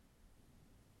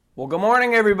Well, good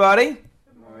morning, everybody.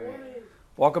 Good morning.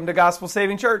 Welcome to Gospel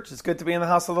Saving Church. It's good to be in the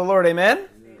house of the Lord. Amen?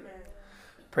 Amen.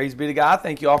 Praise be to God.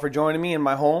 Thank you all for joining me in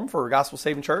my home for Gospel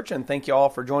Saving Church, and thank you all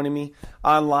for joining me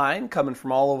online, coming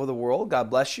from all over the world.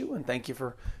 God bless you, and thank you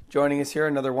for joining us here.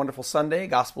 Another wonderful Sunday,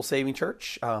 Gospel Saving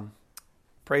Church.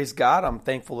 Praise God. I'm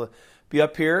thankful to be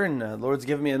up here, and the Lord's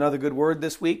given me another good word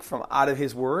this week from out of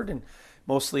His Word, and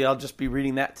mostly I'll just be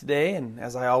reading that today, and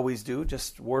as I always do,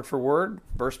 just word for word,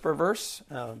 verse per verse,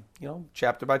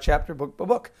 chapter by chapter, book by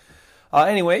book.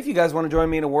 Anyway, if you guys want to join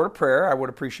me in a word of prayer, I would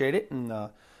appreciate it, and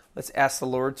let's ask the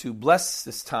Lord to bless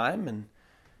this time and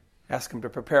ask Him to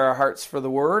prepare our hearts for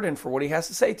the Word and for what He has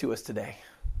to say to us today.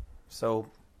 So,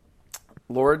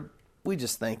 Lord, we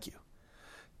just thank you.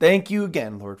 Thank you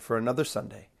again, Lord, for another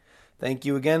Sunday. Thank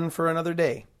you again for another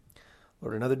day.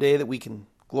 Lord, another day that we can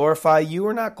glorify you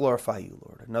or not glorify you,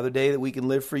 Lord. Another day that we can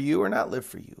live for you or not live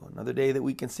for you. Another day that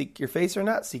we can seek your face or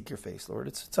not seek your face, Lord.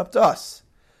 It's up to us.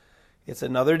 It's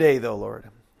another day, though, Lord.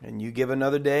 And you give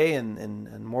another day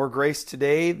and more grace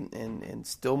today and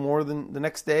still more than the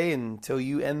next day until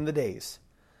you end the days.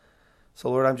 So,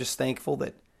 Lord, I'm just thankful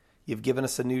that you've given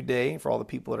us a new day for all the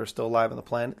people that are still alive on the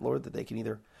planet, Lord, that they can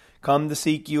either come to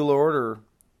seek you, Lord, or,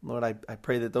 Lord, I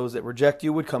pray that those that reject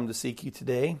you would come to seek you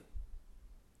today.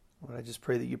 Lord, I just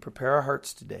pray that you prepare our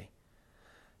hearts today.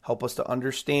 Help us to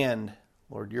understand,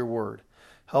 Lord, your word.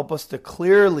 Help us to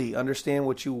clearly understand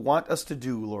what you want us to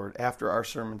do, Lord, after our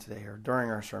sermon today or during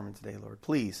our sermon today, Lord.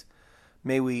 Please,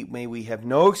 may we have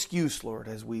no excuse, Lord,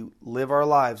 as we live our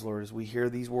lives, Lord, as we hear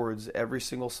these words every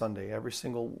single Sunday, every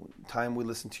single time we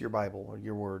listen to your Bible or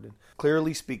your word. And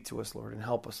clearly speak to us, Lord, and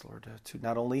help us, Lord, to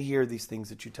not only hear these things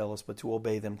that you tell us, but to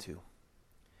obey them too.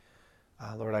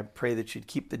 Lord, I pray that you'd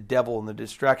keep the devil and the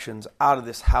distractions out of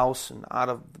this house and out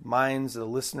of the minds of the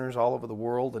listeners all over the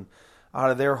world and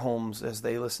out of their homes as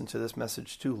they listen to this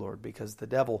message too, Lord, because the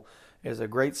devil is a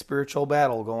great spiritual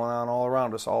battle going on all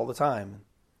around us all the time.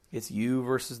 It's you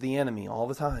versus the enemy all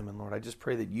the time. And Lord, I just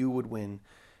pray that you would win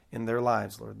in their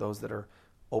lives, Lord, those that are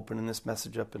opening this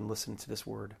message up and listening to this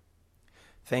word.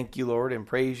 Thank you, Lord, and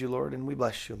praise you, Lord, and we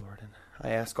bless you, Lord. And I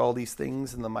ask all these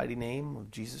things in the mighty name of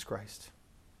Jesus Christ.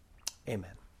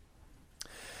 Amen.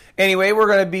 Anyway, we're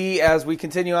going to be, as we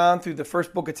continue on through the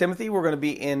first book of Timothy, we're going to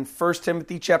be in 1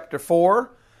 Timothy chapter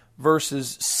 4,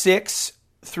 verses 6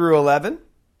 through 11.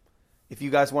 If you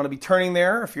guys want to be turning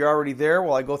there, if you're already there,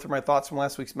 while I go through my thoughts from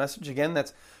last week's message, again,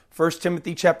 that's 1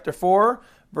 Timothy chapter 4,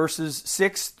 verses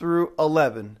 6 through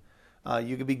 11.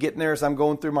 You could be getting there as I'm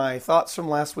going through my thoughts from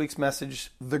last week's message,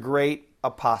 The Great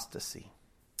Apostasy.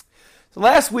 So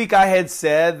last week I had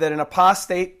said that an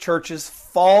apostate church's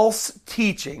false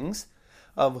teachings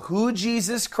of who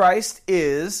Jesus Christ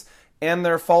is and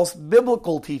their false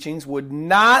biblical teachings would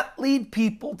not lead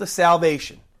people to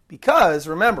salvation. Because,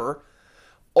 remember,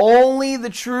 only the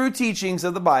true teachings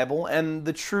of the Bible and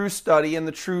the true study and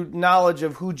the true knowledge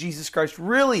of who Jesus Christ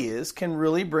really is can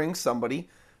really bring somebody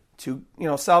to,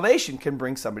 salvation can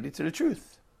bring somebody to the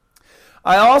truth.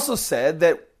 I also said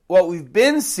that what we've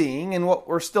been seeing and what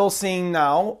we're still seeing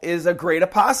now is a great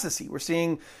apostasy. We're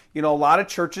seeing, a lot of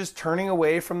churches turning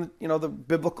away from, the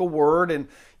biblical word and,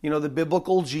 the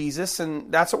biblical Jesus. And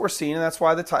that's what we're seeing. And that's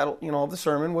why the title, of the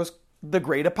sermon was The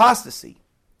Great Apostasy.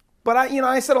 But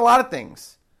I said a lot of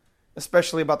things,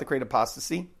 especially about the great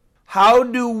apostasy. How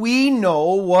do we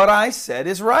know what I said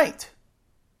is right?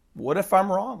 What if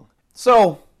I'm wrong?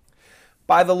 So,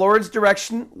 by the Lord's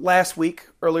direction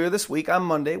earlier this week on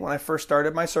Monday, when I first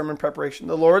started my sermon preparation,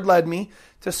 the Lord led me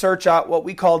to search out what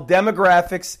we call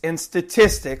demographics and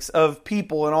statistics of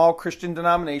people in all Christian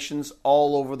denominations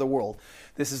all over the world.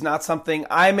 This is not something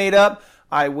I made up.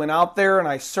 I went out there and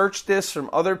I searched this from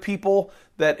other people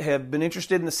that have been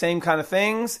interested in the same kind of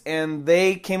things, and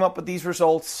they came up with these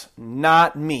results,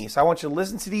 not me. So I want you to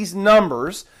listen to these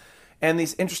numbers and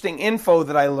these interesting info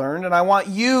that I learned, and I want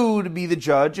you to be the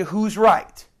judge of who's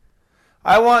right.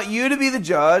 I want you to be the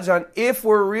judge on if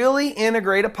we're really in a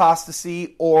great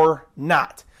apostasy or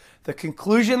not. The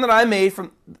conclusion that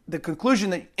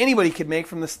anybody could make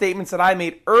from the statements that I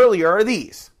made earlier are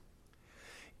these.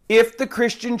 If the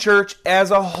Christian church as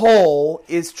a whole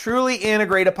is truly in a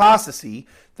great apostasy,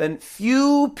 then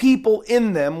few people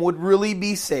in them would really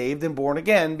be saved and born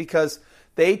again because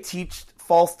they teach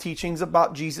false teachings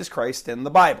about Jesus Christ in the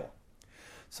Bible.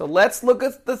 So let's look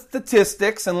at the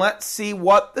statistics and let's see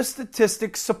what the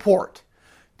statistics support.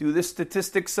 Do the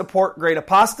statistics support great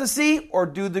apostasy, or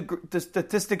do the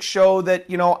statistics show that,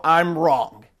 I'm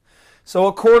wrong? So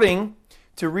according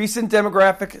to recent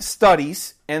demographic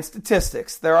studies and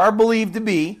statistics, there are believed to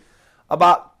be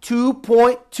about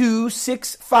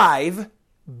 2.265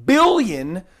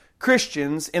 billion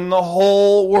Christians in the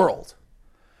whole world.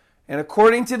 And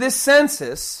according to this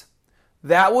census,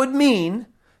 that would mean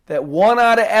that 1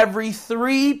 out of every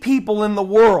 3 people in the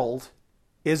world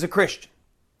is a Christian.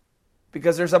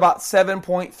 Because there's about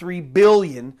 7.3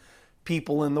 billion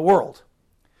people in the world.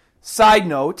 Side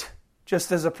note,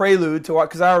 just as a prelude to what,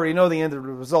 because I already know the end of the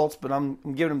results, but I'm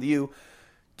giving them to you.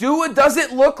 Does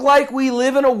it look like we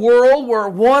live in a world where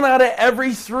 1 out of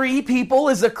every 3 people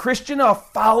is a Christian, a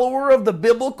follower of the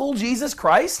biblical Jesus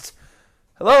Christ?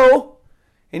 Hello?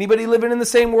 Anybody living in the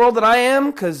same world that I am?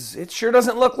 Because it sure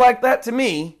doesn't look like that to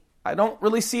me. I don't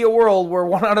really see a world where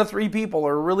 1 out of 3 people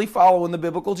are really following the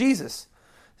biblical Jesus.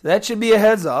 So that should be a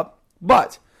heads up.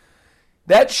 But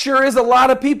that sure is a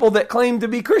lot of people that claim to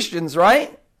be Christians,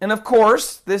 right? And of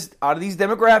course, out of these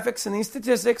demographics and these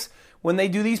statistics, when they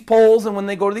do these polls and when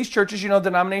they go to these churches,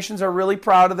 denominations are really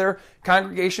proud of their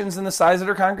congregations and the size of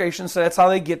their congregations, so that's how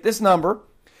they get this number.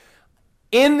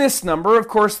 In this number, of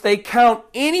course, they count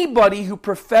anybody who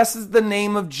professes the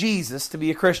name of Jesus to be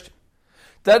a Christian.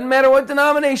 Doesn't matter what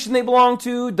denomination they belong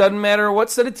to, doesn't matter what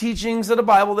set of teachings of the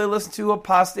Bible they listen to,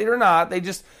 apostate or not, they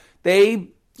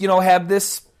have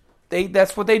this,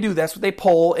 that's what they do, that's what they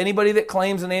poll, anybody that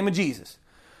claims the name of Jesus.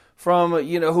 From,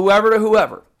 whoever to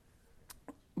whoever.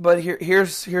 But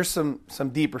here's some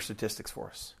deeper statistics for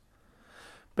us.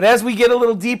 But as we get a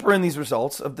little deeper in these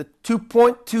results, of the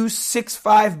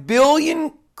 2.265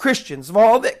 billion Christians of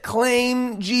all that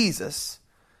claim Jesus,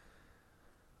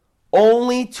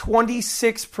 only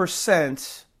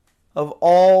 26% of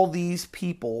all these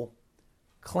people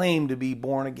claim to be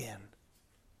born again.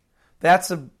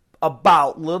 That's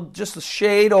about just a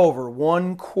shade over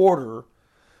 1/4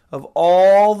 of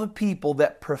all the people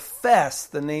that profess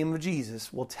the name of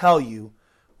Jesus will tell you,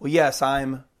 well, yes,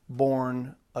 I'm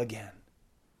born again.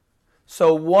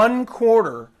 So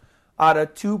 1/4 out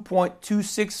of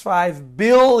 2.265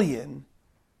 billion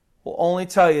will only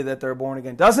tell you that they're born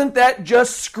again. Doesn't that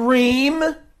just scream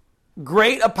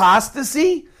great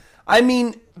apostasy? I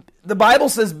mean, the Bible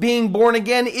says being born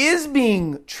again is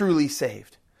being truly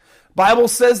saved. Bible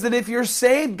says that if you're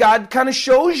saved, God kind of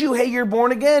shows you, hey, you're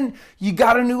born again. You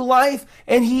got a new life,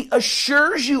 and He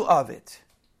assures you of it.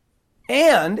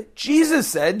 And Jesus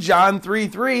said, John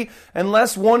 3:3,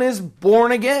 unless one is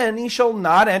born again, he shall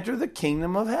not enter the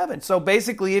kingdom of heaven. So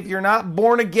basically, if you're not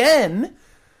born again,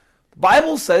 the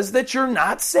Bible says that you're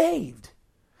not saved.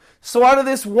 So out of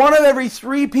this 1 of every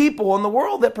 3 people in the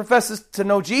world that professes to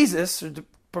know Jesus, or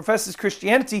professes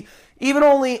Christianity, even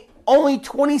only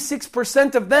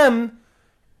 26% of them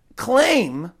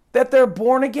claim that they're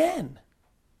born again.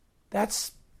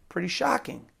 That's pretty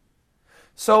shocking.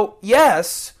 So,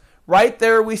 yes, right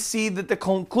there we see that the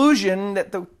conclusion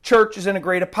that the church is in a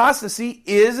great apostasy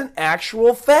is an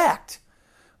actual fact.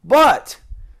 But,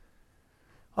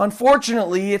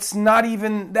 unfortunately, it's not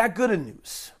even that good of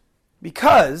news.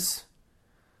 Because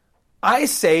I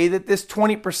say that this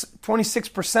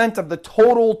 26% of the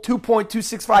total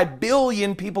 2.265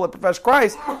 billion people that profess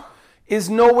Christ is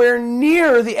nowhere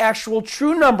near the actual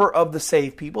true number of the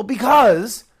saved people,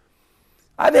 because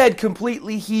I've had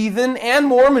completely heathen and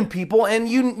Mormon people, and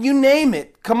you name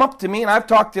it, come up to me, and I've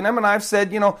talked to them, and I've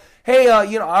said, hey,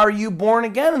 are you born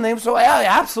again? And they say, yeah,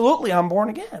 absolutely, I'm born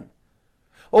again.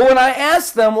 Well, when I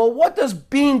ask them, well, what does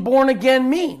being born again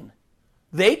mean?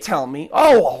 They tell me,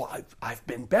 I've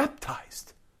been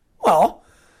baptized. Well,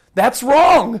 that's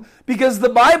wrong, because the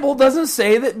Bible doesn't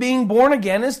say that being born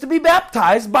again is to be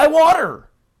baptized by water.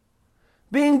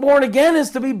 Being born again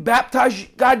is to be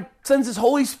baptized. God sends His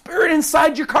Holy Spirit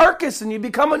inside your carcass, and you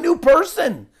become a new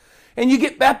person. And you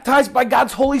get baptized by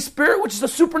God's Holy Spirit, which is a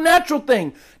supernatural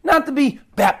thing, not to be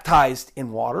baptized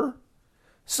in water.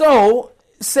 So,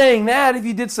 saying that, if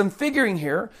you did some figuring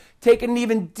here, take an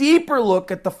even deeper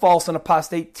look at the false and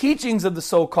apostate teachings of the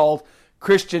so-called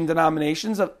Christian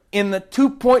denominations. In the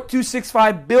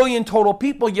 2.265 billion total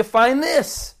people, you find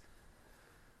this.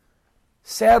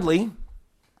 Sadly,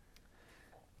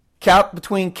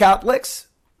 between Catholics,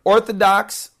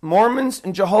 Orthodox, Mormons,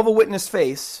 and Jehovah's Witness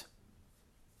faiths,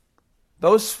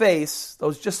 those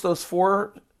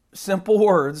 4 simple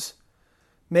words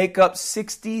make up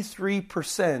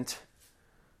 63%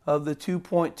 of the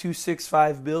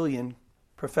 2.265 billion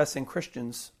professing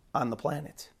Christians on the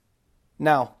planet.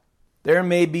 Now, there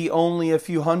may be only a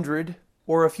few hundred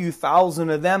or a few thousand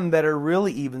of them that are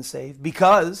really even saved,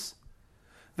 because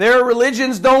their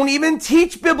religions don't even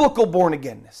teach biblical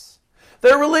born-againness.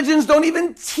 Their religions don't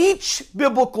even teach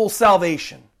biblical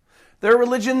salvation. Their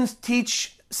religions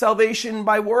teach salvation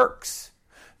by works.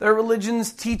 Their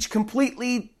religions teach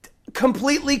completely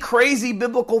crazy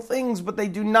biblical things, but they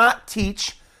do not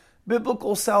teach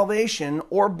biblical salvation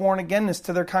or born-againness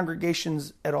to their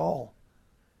congregations at all.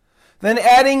 Then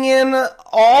adding in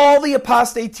all the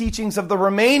apostate teachings of the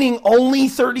remaining only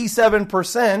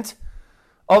 37%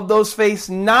 of those faiths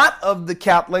not of the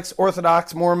Catholics,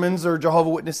 Orthodox, Mormons, or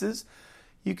Jehovah's Witnesses,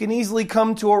 you can easily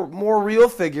come to a more real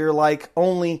figure like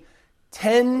only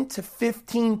 10 to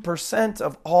 15%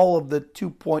 of all of the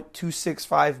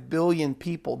 2.265 billion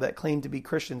people that claim to be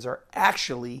Christians are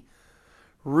actually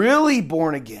really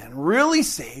born again, really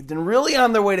saved, and really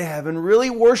on their way to heaven, really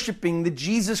worshiping the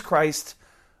Jesus Christ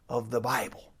of the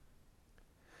Bible.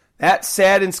 That's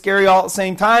sad and scary all at the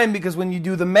same time, because when you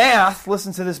do the math,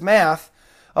 listen to this math,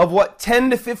 of what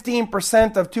 10 to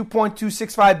 15% of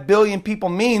 2.265 billion people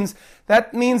means,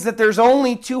 that means that there's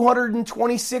only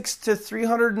 226 to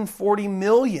 340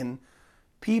 million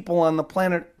people on the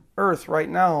planet Earth right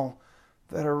now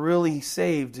that are really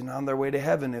saved and on their way to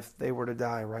heaven if they were to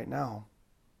die right now.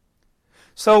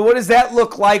 So what does that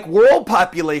look like world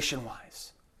population-wise?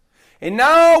 And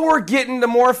now we're getting to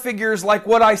more figures like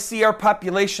what I see our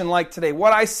population like today,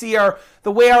 what I see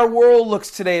the way our world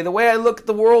looks today, the way I look at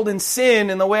the world in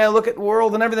sin and the way I look at the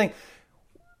world and everything.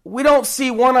 We don't see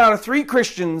 1 out of 3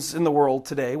 Christians in the world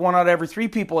today, 1 out of every 3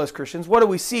 people as Christians. What do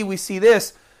we see? We see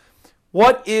this.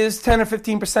 What is 10 or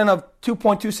 15% of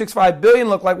 2.265 billion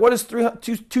look like? What does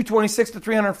 226 to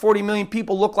 340 million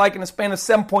people look like in a span of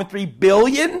 7.3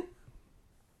 billion?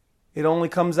 It only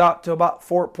comes out to about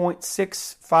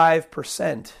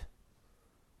 4.65%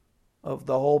 of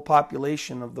the whole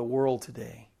population of the world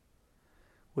today,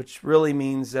 which really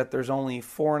means that there's only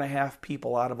 4.5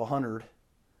 people out of 100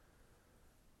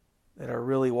 that are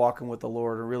really walking with the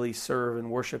Lord and really serve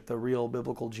and worship the real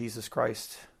biblical Jesus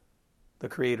Christ, the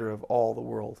creator of all the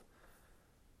world.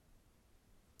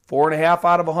 4.5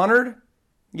 out of 100?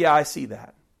 Yeah, I see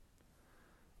that.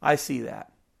 I see that.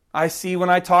 I see when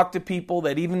I talk to people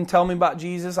that even tell me about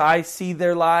Jesus, I see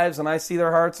their lives and I see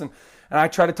their hearts, and I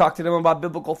try to talk to them about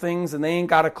biblical things and they ain't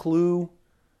got a clue.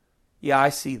 Yeah, I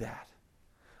see that.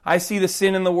 I see the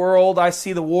sin in the world, I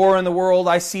see the war in the world,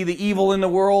 I see the evil in the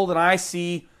world, and I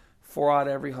see 4 out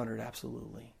of every 100,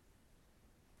 absolutely.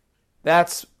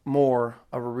 That's more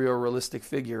of a realistic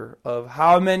figure of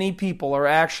how many people are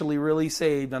actually really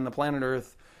saved on the planet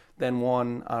Earth than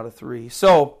 1 out of 3.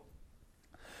 So,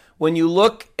 when you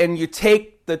look and you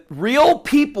take the real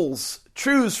people's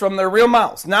truths from their real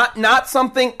mouths, not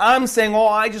something I'm saying, oh,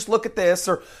 I just look at this,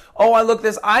 or, oh, I look at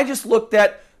this. I just looked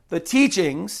at the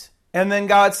teachings, and then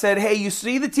God said, hey, you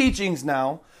see the teachings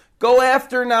now. Go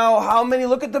after now how many,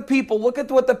 look at the people, look at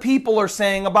what the people are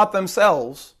saying about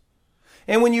themselves.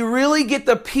 And when you really get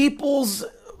the people's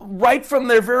right from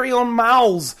their very own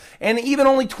mouths, and even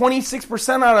only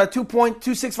 26% out of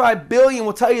 2.265 billion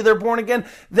will tell you they're born again.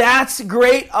 That's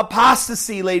great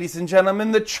apostasy, ladies and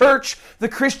gentlemen. The church, the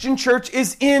Christian church,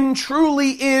 is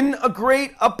truly in a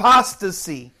great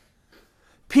apostasy.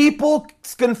 People's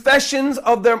confessions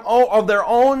of their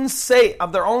own selves,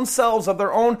 of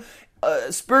their own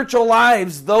spiritual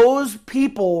lives, those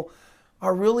people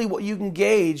are really what you can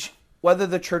gauge whether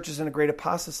the church is in a great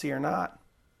apostasy or not.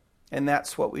 And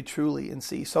that's what we truly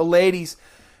see. So ladies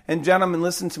and gentlemen,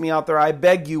 listen to me out there. I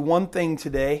beg you one thing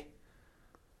today.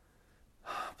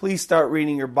 Please start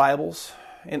reading your Bibles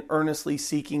and earnestly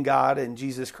seeking God and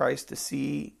Jesus Christ to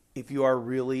see if you are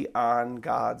really on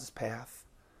God's path.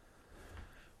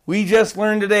 We just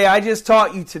learned today, I just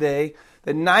taught you today,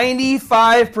 that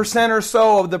 95% or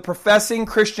so of the professing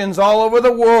Christians all over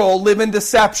the world live in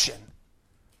deception.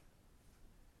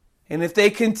 And if they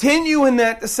continue in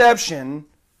that deception,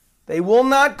 they will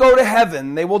not go to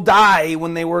heaven. They will die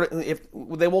they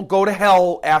will go to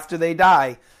hell after they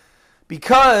die,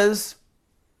 because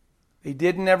they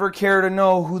didn't ever care to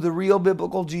know who the real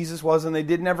biblical Jesus was, and they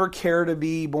didn't ever care to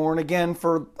be born again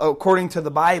according to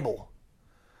the Bible.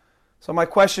 So my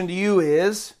question to you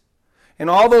is, and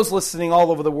all those listening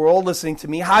all over the world, listening to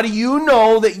me, how do you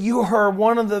know that you are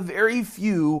one of the very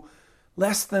few,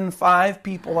 less than 5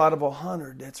 people out of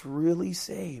 100 that's really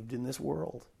saved in this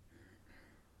world?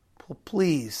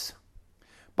 Please.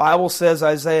 Bible says,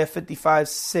 Isaiah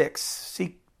 55:6,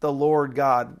 seek the Lord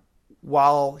God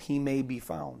while he may be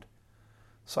found.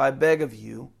 So I beg of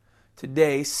you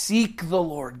today, seek the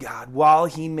Lord God while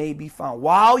he may be found.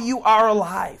 While you are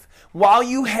alive, while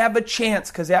you have a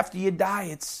chance, because after you die,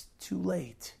 it's too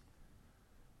late.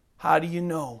 How do you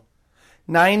know?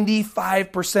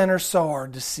 95% or so are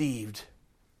deceived.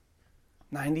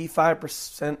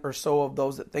 95% or so of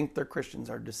those that think they're Christians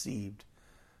are deceived.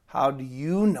 How do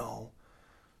you know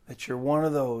that you're one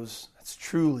of those that's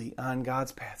truly on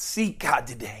God's path? Seek God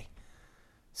today.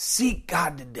 Seek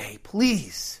God today.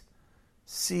 Please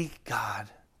seek God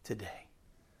today.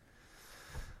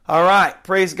 All right,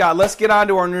 praise God. Let's get on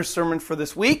to our new sermon for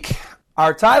this week.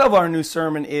 Our title of our new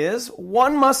sermon is,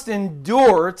 One Must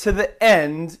Endure to the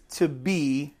End to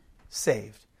be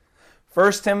Saved.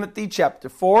 1 Timothy chapter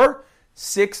 4,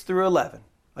 6 through 11.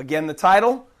 Again, the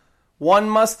title, One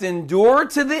Must Endure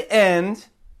to the End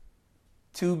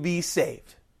to be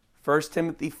Saved. 1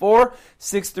 Timothy 4,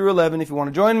 6 through 11. If you want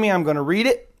to join me, I'm going to read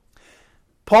it.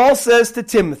 Paul says to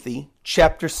Timothy,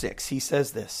 chapter 6, he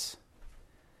says this,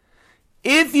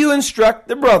 If you instruct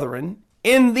the brethren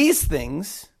in these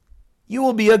things, you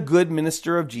will be a good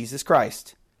minister of Jesus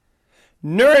Christ,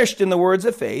 nourished in the words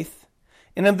of faith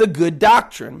and of the good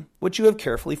doctrine which you have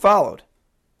carefully followed.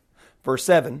 Verse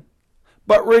 7,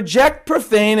 But reject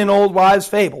profane and old wives'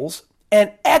 fables,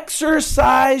 and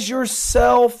exercise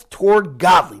yourself toward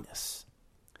godliness.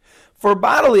 For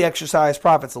bodily exercise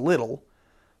profits a little,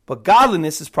 but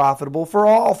godliness is profitable for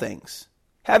all things,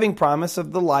 having promise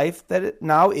of the life that it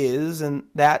now is and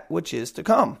that which is to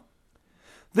come.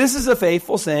 This is a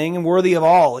faithful saying and worthy of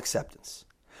all acceptance.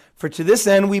 For to this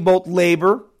end we both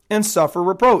labor and suffer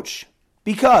reproach,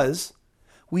 because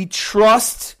we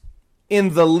trust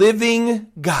in the living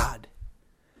God,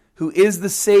 who is the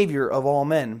Savior of all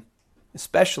men,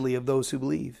 especially of those who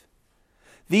believe.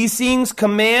 These things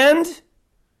command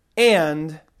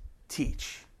and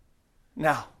teach.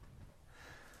 Now,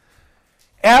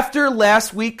 after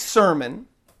last week's sermon,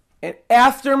 and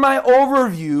after my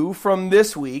overview from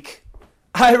this week,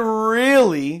 I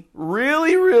really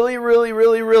wanted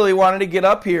to get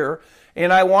up here,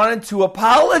 and I wanted to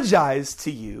apologize to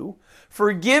you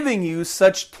for giving you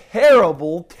such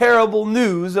terrible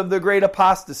news of the great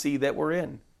apostasy that we're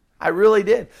in. I really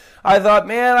did. I thought,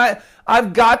 man,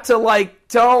 I've got to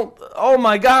tell, oh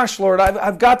my gosh, Lord,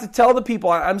 I've got to tell the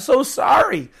people, I'm so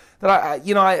sorry that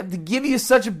I have to give you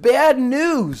such bad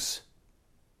news.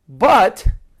 But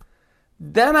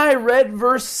then I read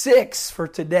verse 6 for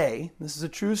today. This is a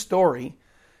true story.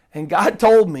 And God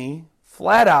told me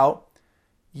flat out,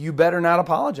 you better not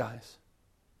apologize.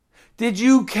 Did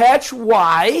you catch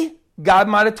why God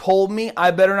might have told me I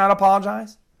better not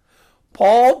apologize?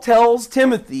 Paul tells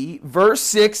Timothy, verse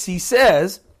 6, he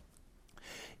says,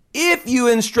 if you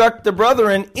instruct the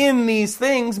brethren in these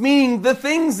things, meaning the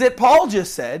things that Paul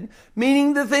just said,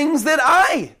 meaning the things that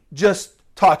I just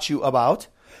taught you about,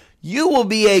 you will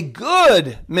be a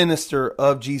good minister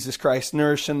of Jesus Christ,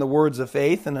 nourished in the words of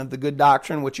faith and of the good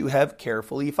doctrine which you have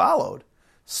carefully followed.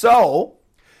 So,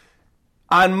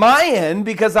 on my end,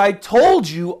 because I told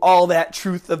you all that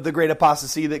truth of the great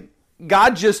apostasy that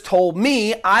God just told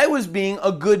me, I was being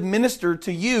a good minister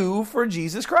to you for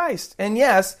Jesus Christ. And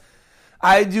yes,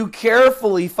 I do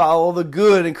carefully follow the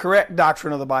good and correct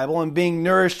doctrine of the Bible and being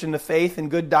nourished in the faith and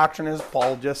good doctrine as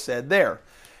Paul just said there.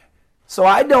 So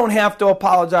I don't have to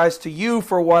apologize to you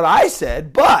for what I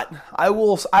said, but I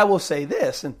will say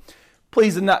this, and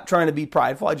please, I'm not trying to be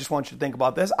prideful. I just want you to think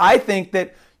about this. I think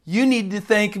that you need to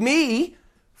thank me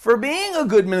for being a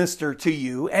good minister to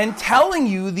you and telling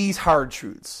you these hard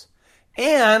truths.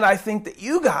 And I think that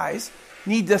you guys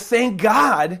need to thank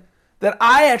God that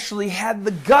I actually had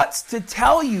the guts to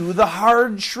tell you the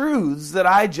hard truths that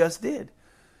I just did.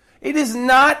 It is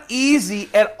not easy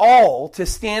at all to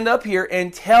stand up here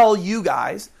and tell you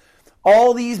guys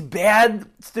all these bad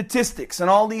statistics and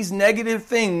all these negative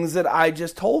things that I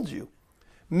just told you.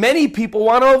 Many people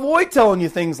want to avoid telling you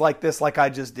things like this, like I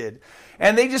just did.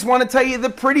 And they just want to tell you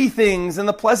the pretty things and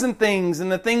the pleasant things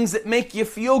and the things that make you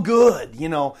feel good,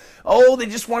 Oh, they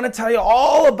just want to tell you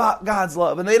all about God's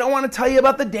love. And they don't want to tell you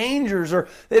about the dangers, or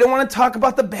they don't want to talk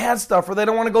about the bad stuff, or they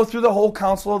don't want to go through the whole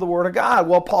counsel of the Word of God.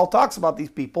 Well, Paul talks about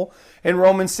these people in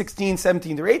Romans 16,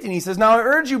 17 through 18. He says, Now I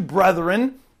urge you,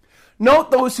 brethren, note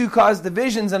those who cause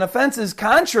divisions and offenses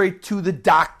contrary to the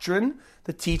doctrine,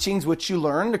 the teachings which you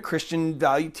learn, the Christian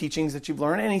value teachings that you've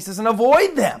learned. And he says, and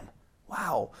avoid them.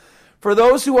 Wow. For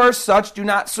those who are such do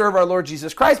not serve our Lord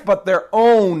Jesus Christ, but their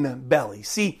own belly.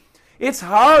 See, it's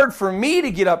hard for me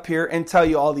to get up here and tell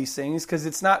you all these things because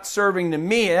it's not serving to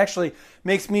me. It actually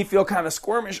makes me feel kind of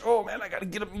squirmish. Oh man, I got to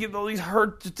get up and give all these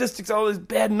hard statistics, all these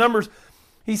bad numbers.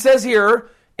 He says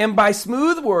here, and by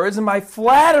smooth words and by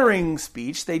flattering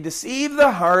speech, they deceive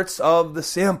the hearts of the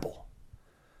simple.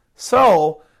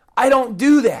 So, I don't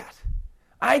do that.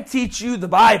 I teach you the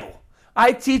Bible.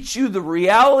 I teach you the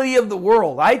reality of the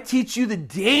world. I teach you the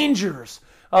dangers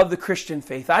of the Christian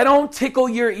faith. I don't tickle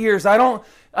your ears. I don't,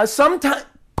 sometimes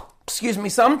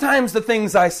the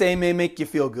things I say may make you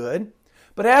feel good.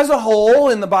 But as a whole,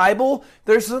 in the Bible,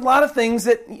 there's a lot of things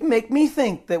that make me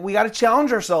think that we got to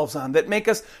challenge ourselves on, that make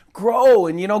us grow.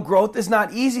 And, growth is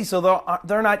not easy, so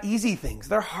they're not easy things.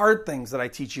 They're hard things that I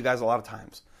teach you guys a lot of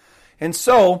times. And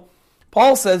so,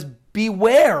 Paul says,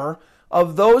 beware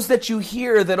of those that you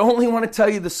hear that only want to tell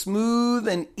you the smooth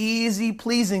and easy,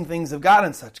 pleasing things of God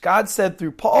and such. God said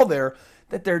through Paul there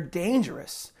that they're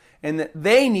dangerous and that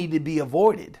they need to be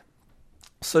avoided.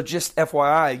 So just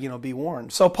FYI, be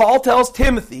warned. So Paul tells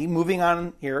Timothy, moving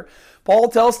on here, Paul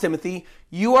tells Timothy,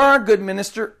 you are a good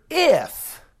minister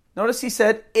if, notice he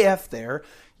said if there,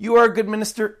 you are a good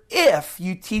minister if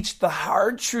you teach the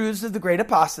hard truths of the great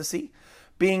apostasy,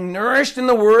 being nourished in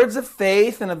the words of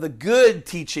faith and of the good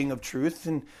teaching of truth,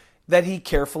 and that he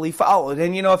carefully followed.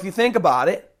 And if you think about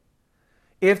it,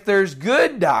 if there's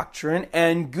good doctrine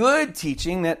and good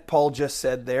teaching that Paul just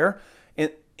said there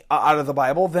out of the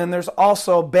Bible, then there's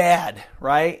also bad,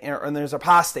 right? And there's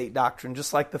apostate doctrine,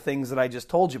 just like the things that I just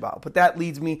told you about. But that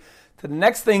leads me to the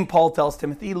next thing Paul tells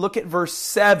Timothy. Look at verse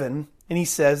 7, and he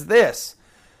says this,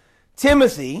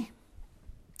 Timothy,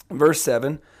 verse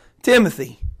 7,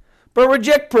 Timothy, but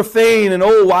reject profane and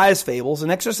old wise fables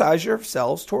and exercise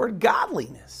yourselves toward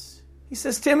godliness. He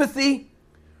says, Timothy,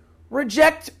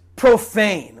 reject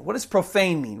profane. What does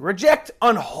profane mean? Reject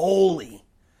unholy.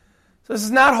 So this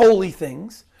is not holy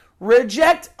things.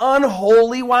 Reject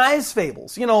unholy wise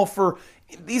fables. For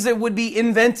these would be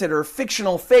invented or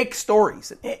fictional fake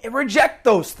stories. Reject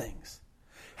those things.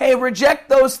 Hey, reject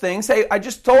those things. Hey, I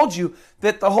just told you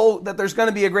that that there's going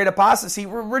to be a great apostasy.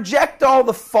 Reject all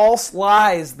the false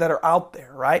lies that are out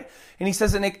there, right? And he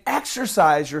says, and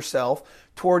exercise yourself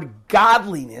toward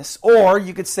godliness, or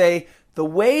you could say the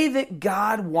way that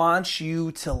God wants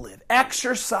you to live.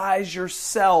 Exercise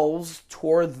yourselves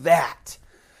toward that.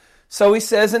 So he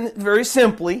says, and very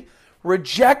simply,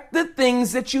 reject the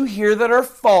things that you hear that are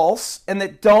false and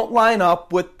that don't line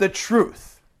up with the truth.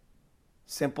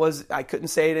 Simple as, I couldn't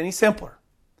say it any simpler.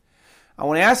 I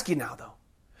want to ask you now, though.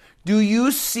 Do you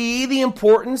see the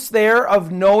importance there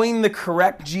of knowing the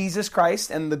correct Jesus Christ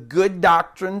and the good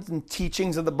doctrines and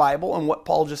teachings of the Bible and what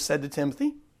Paul just said to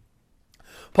Timothy?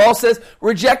 Paul says,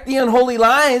 reject the unholy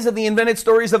lies of the invented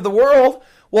stories of the world.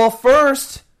 Well,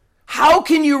 first, how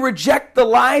can you reject the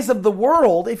lies of the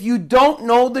world if you don't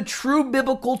know the true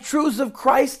biblical truths of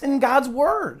Christ and God's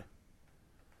Word?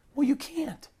 Well, you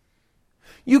can't.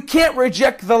 You can't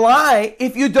reject the lie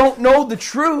if you don't know the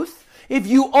truth. If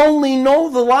you only know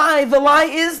the lie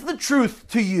is the truth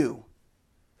to you.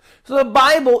 So the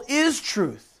Bible is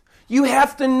truth. You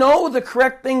have to know the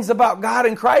correct things about God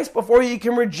and Christ before you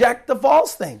can reject the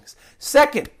false things.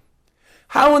 Second,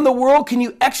 how in the world can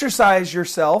you exercise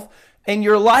yourself and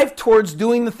your life towards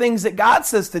doing the things that God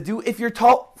says to do if you're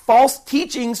taught false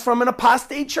teachings from an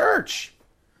apostate church?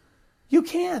 You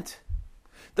can't.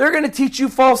 They're going to teach you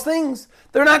false things.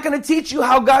 They're not going to teach you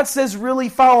how God says, really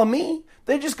follow me.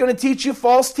 They're just going to teach you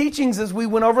false teachings as we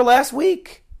went over last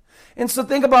week. And so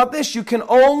think about this. You can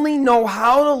only know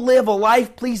how to live a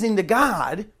life pleasing to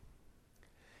God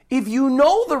if you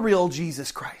know the real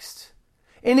Jesus Christ.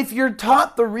 And if you're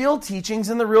taught the real teachings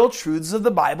and the real truths of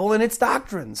the Bible and its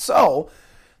doctrines. So,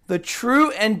 the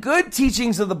true and good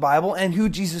teachings of the Bible and who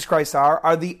Jesus Christ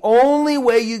are the only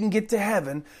way you can get to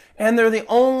heaven, and they're the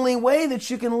only way that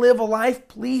you can live a life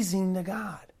pleasing to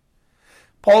God.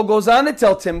 Paul goes on to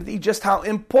tell Timothy just how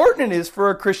important it is for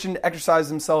a Christian to exercise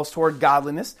themselves toward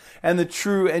godliness and the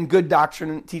true and good doctrine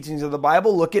and teachings of the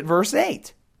Bible. Look at verse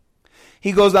 8.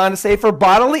 He goes on to say, for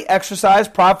bodily exercise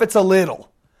profits a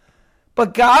little,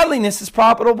 but godliness is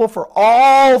profitable for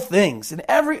all things. In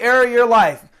every area of your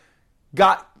life,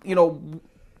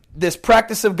 this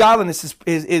practice of godliness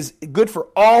is good for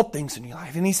all things in your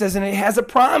life. And he says, and it has a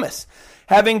promise,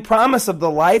 having promise of the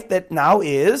life that now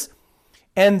is,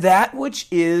 and that which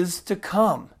is to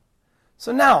come.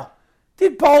 So now,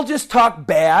 did Paul just talk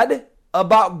bad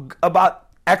about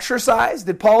exercise?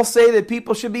 Did Paul say that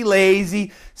people should be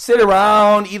lazy, sit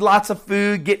around, eat lots of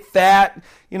food, get fat,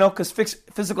 because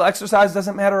physical exercise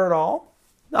doesn't matter at all?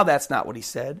 No, that's not what he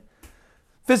said.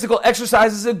 Physical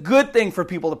exercise is a good thing for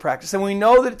people to practice. And we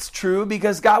know that it's true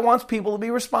because God wants people to be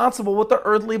responsible with the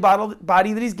earthly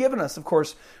body that he's given us. Of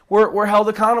course, we're held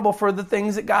accountable for the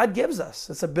things that God gives us.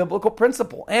 It's a biblical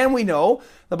principle. And we know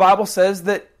the Bible says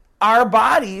that our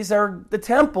bodies are the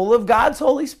temple of God's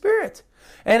Holy Spirit.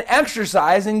 And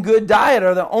exercise and good diet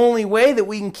are the only way that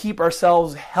we can keep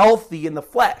ourselves healthy in the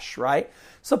flesh, right?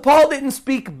 So Paul didn't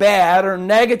speak bad or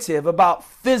negative about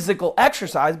physical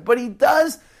exercise, but he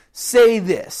does say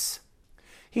this.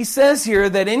 He says here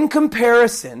that in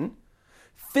comparison,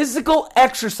 physical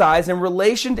exercise in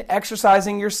relation to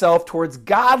exercising yourself towards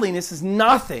godliness is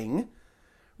nothing.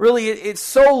 Really, it's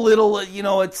so little,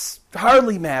 it's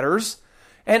hardly matters.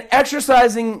 And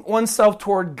exercising oneself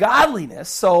toward godliness,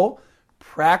 so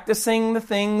practicing the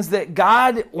things that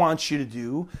God wants you to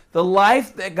do, the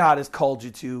life that God has called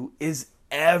you to, is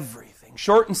everything.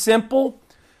 Short and simple,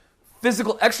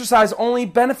 physical exercise only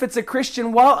benefits a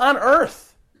Christian while on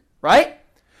earth, right?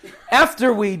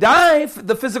 After we die,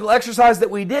 the physical exercise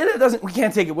that we did, we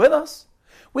can't take it with us.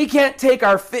 We can't take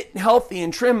our fit and healthy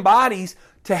and trim bodies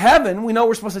to heaven. We know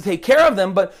we're supposed to take care of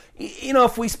them, but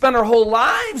if we spend our whole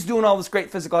lives doing all this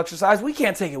great physical exercise, we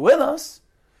can't take it with us.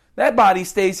 That body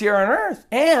stays here on earth.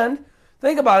 And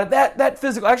think about it, that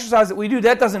physical exercise that we do,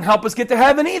 that doesn't help us get to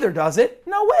heaven either, does it?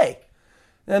 No way.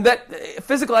 And that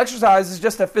physical exercise is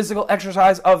just a physical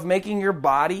exercise of making your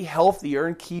body healthier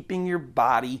and keeping your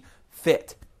body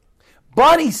fit.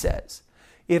 But he says,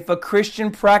 if a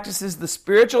Christian practices the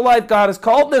spiritual life God has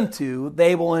called them to,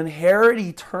 they will inherit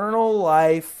eternal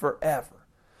life forever.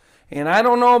 And I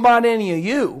don't know about any of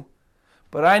you,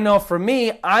 but I know for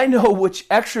me, I know which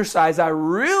exercise I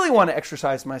really want to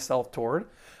exercise myself toward.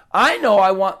 I know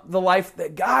I want the life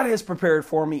that God has prepared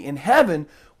for me in heaven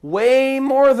way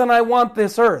more than I want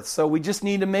this earth. So we just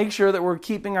need to make sure that we're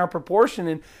keeping our proportion.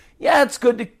 And yeah, it's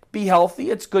good to be healthy.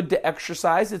 It's good to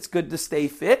exercise. It's good to stay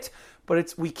fit.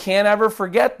 But we can't ever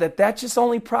forget that just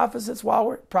only profits us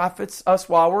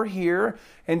while we're here,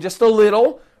 and just a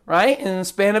little, right, in the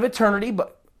span of eternity.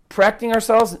 But practicing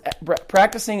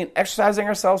and exercising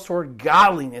ourselves toward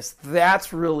godliness,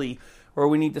 that's really where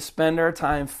we need to spend our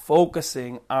time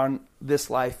focusing on this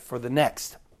life for the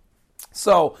next.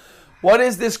 So, what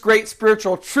is this great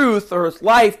spiritual truth or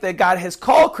life that God has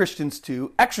called Christians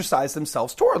to exercise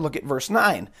themselves toward? Look at verse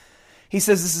 9. He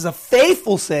says this is a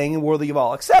faithful saying and worthy of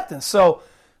all acceptance. So,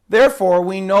 therefore,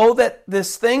 we know that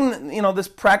this thing, this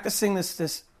practicing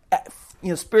this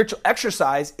spiritual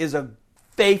exercise is a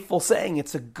faithful saying.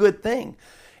 It's a good thing.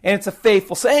 And it's a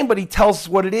faithful saying, but he tells us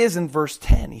what it is in verse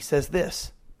 10. He says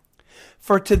this,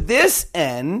 "For to this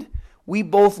end we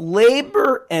both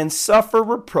labor and suffer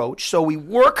reproach." So we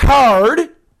work hard.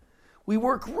 We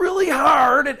work really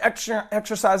hard at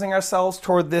exercising ourselves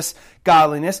toward this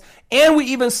godliness, and we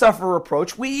even suffer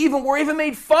reproach. We're even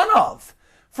made fun of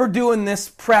for doing this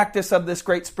practice of this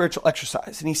great spiritual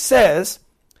exercise. And he says,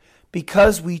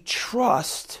 because we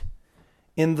trust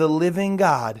in the living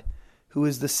God, who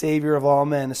is the Savior of all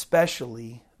men,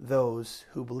 especially those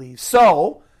who believe.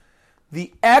 So,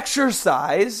 the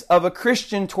exercise of a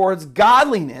Christian towards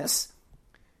godliness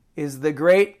is the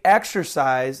great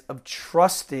exercise of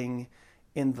trusting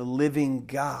in the living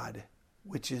God,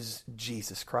 which is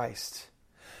Jesus Christ.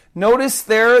 Notice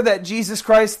there that Jesus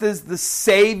Christ is the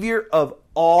Savior of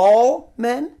all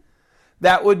men.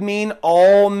 That would mean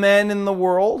all men in the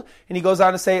world. And he goes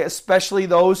on to say, especially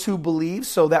those who believe,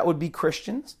 so that would be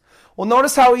Christians. Well,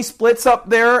 notice how he splits up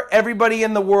there everybody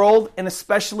in the world and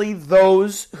especially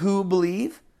those who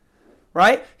believe,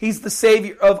 right? He's the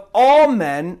Savior of all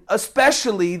men,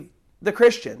 especially the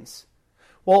Christians.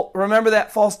 Well, remember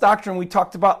that false doctrine we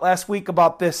talked about last week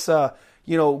about this,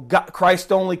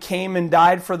 Christ only came and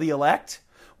died for the elect?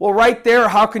 Well, right there,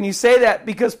 how can you say that?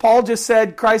 Because Paul just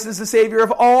said Christ is the Savior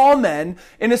of all men,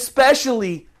 and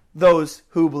especially those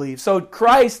who believe. So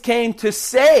Christ came to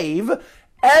save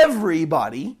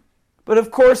everybody, but of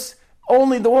course,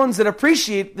 only the ones that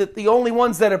appreciate that. The only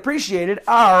ones that appreciate it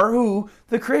are who?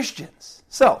 The Christians.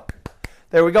 So,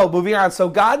 there we go, moving on. So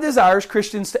God desires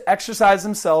Christians to exercise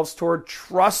themselves toward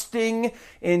trusting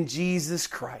in Jesus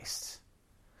Christ.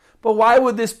 But why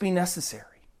would this be necessary?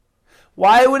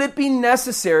 Why would it be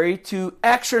necessary to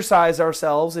exercise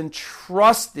ourselves in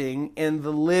trusting in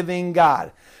the living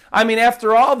God? I mean,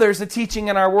 after all, there's a teaching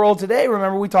in our world today.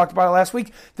 Remember, we talked about it last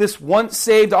week. This once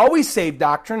saved, always saved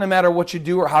doctrine, no matter what you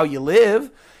do or how you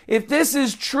live. If this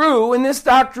is true, and this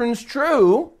doctrine's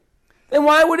true, then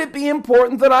why would it be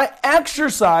important that I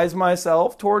exercise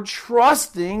myself toward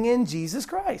trusting in Jesus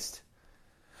Christ?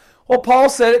 Well, Paul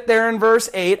said it there in verse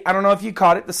 8. I don't know if you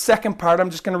caught it. The second part, I'm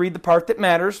just going to read the part that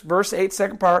matters. Verse 8,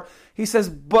 second part. He says,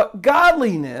 but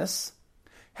godliness,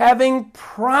 having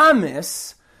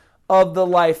promise of the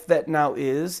life that now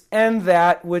is, and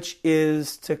that which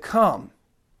is to come.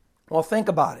 Well, think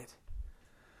about it.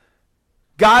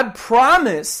 God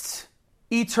promised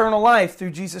eternal life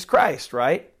through Jesus Christ,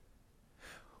 right?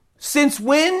 Since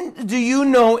when do you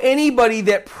know anybody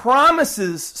that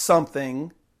promises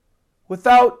something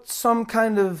without some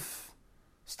kind of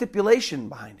stipulation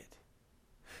behind it?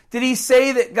 Did he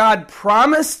say that God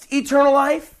promised eternal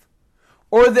life,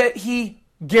 or that he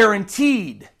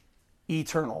guaranteed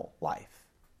eternal life?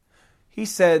 He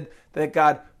said that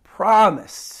God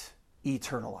promised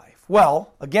eternal life.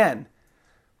 Well, again,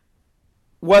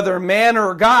 whether man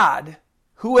or God,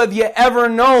 who have you ever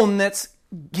known that's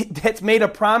made a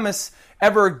promise,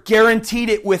 ever guaranteed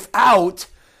it without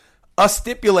a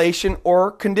stipulation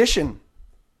or condition?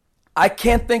 I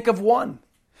can't think of one.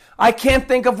 I can't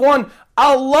think of one.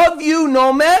 I'll love you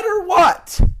no matter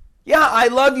what. Yeah, I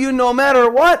love you no matter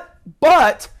what,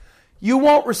 but you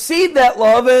won't receive that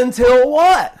love until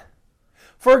what?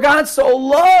 For God so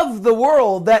loved the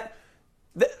world that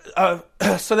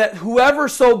so that whoever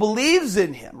so believes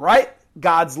in him, right?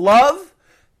 God's love,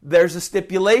 there's a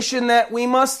stipulation that we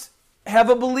must have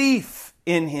a belief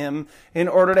in him in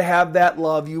order to have that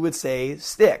love, you would say,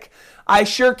 stick. I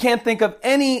sure can't think of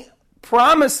any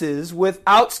promises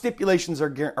without stipulations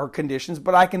or conditions,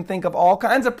 but I can think of all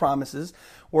kinds of promises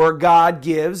where God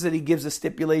gives, that he gives a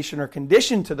stipulation or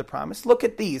condition to the promise. Look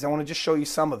at these. I want to just show you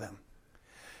some of them.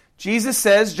 Jesus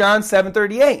says, John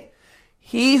 7:38,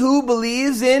 he who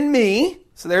believes in me,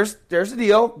 so there's the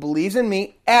deal, believes in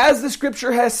me, as the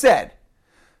scripture has said.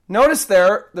 Notice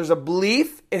there's a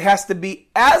belief. It has to be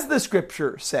as the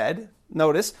scripture said.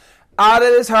 Notice, out of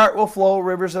his heart will flow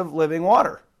rivers of living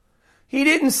water. He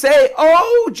didn't say,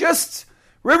 just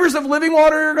rivers of living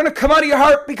water are going to come out of your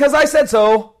heart because I said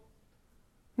so.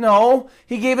 No,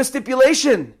 he gave a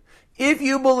stipulation. If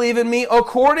you believe in me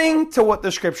according to what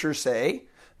the scriptures say,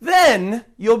 then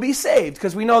you'll be saved.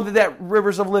 Because we know that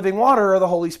rivers of living water are the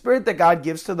Holy Spirit that God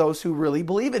gives to those who really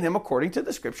believe in him according to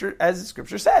the scripture, as the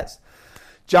scripture says.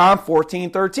 John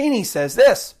 14:13, he says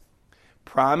this,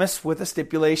 promise with a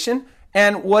stipulation,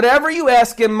 and whatever you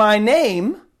ask in my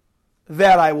name,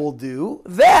 that I will do,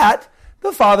 that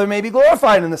the Father may be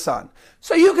glorified in the Son.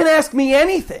 So you can ask me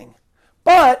anything.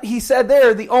 But he said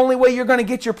there, the only way you're going to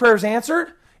get your prayers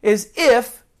answered is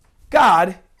if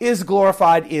God is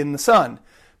glorified in the Son.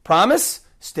 Promise,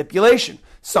 stipulation.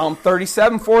 Psalm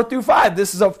 37, 4-5.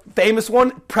 This is a famous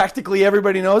one. Practically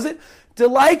everybody knows it.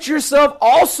 Delight yourself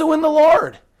also in the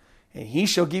Lord, and he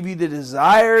shall give you the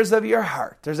desires of your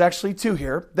heart. There's actually two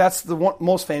here. That's the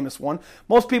most famous one.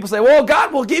 Most people say, well,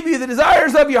 God will give you the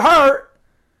desires of your heart.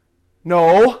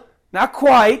 No, not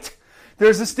quite.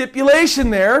 There's a stipulation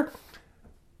there.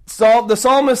 So the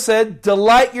psalmist said,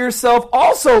 delight yourself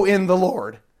also in the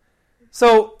Lord.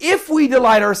 So if we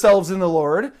delight ourselves in the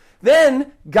Lord,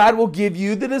 then God will give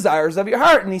you the desires of your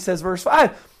heart. And he says, verse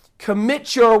 5,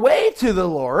 commit your way to the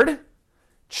Lord,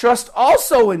 trust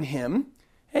also in him,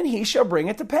 and he shall bring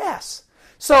it to pass.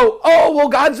 So,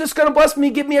 God's just going to bless me,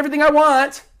 give me everything I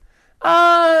want.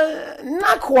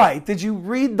 Not quite. Did you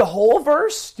read the whole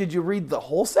verse? Did you read the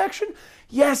whole section?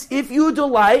 Yes, if you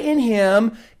delight in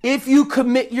him, if you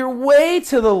commit your way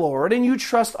to the Lord, and you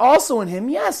trust also in him,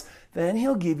 yes, then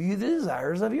he'll give you the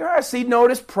desires of your heart. See,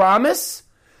 notice promise,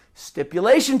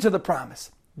 stipulation to the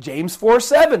promise. James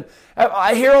 4:7.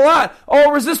 I hear a lot.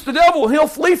 Resist the devil and he'll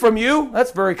flee from you.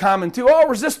 That's very common too.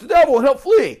 Resist the devil and he'll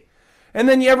flee. And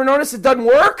then you ever notice it doesn't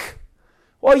work?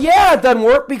 Well, yeah, it doesn't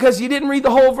work because you didn't read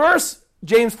the whole verse.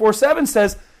 James 4:7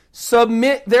 says,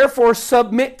 therefore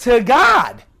submit to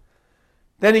God.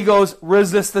 Then he goes,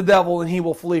 resist the devil and he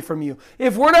will flee from you.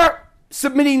 If we're not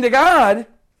submitting to God,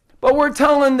 but we're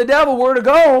telling the devil where to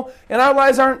go, and our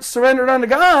lives aren't surrendered unto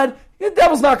God, the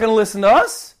devil's not going to listen to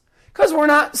us. Because we're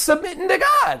not submitting to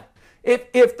God.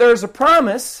 If there's a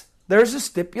promise, there's a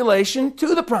stipulation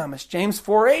to the promise. James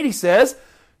 4:8 says,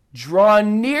 draw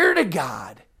near to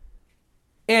God,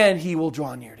 and he will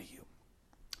draw near to you.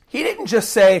 He didn't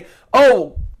just say,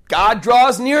 God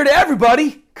draws near to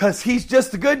everybody, because he's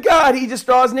just a good God. He just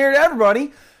draws near to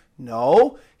everybody.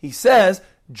 No, he says,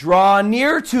 draw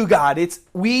near to God.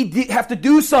 We have to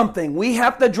do something. We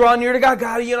have to draw near to God.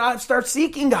 God, I have to start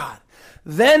seeking God.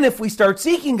 Then if we start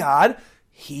seeking God,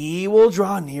 he will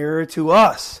draw nearer to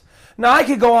us. Now I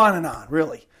could go on and on,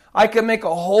 really. I could make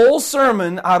a whole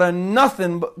sermon out of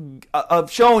nothing but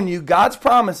of showing you God's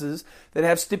promises that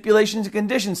have stipulations and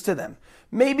conditions to them.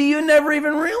 Maybe you never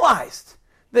even realized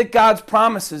that God's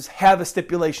promises have a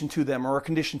stipulation to them or a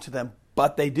condition to them,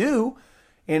 but they do.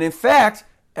 And in fact,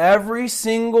 every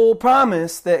single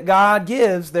promise that God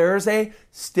gives, there's a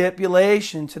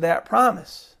stipulation to that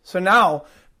promise. So now,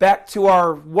 back to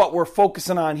what we're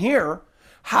focusing on here,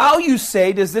 how you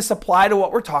say does this apply to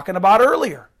what we're talking about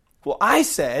earlier? Well, I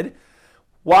said,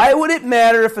 why would it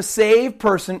matter if a saved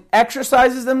person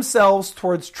exercises themselves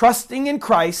towards trusting in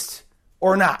Christ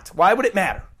or not? Why would it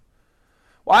matter?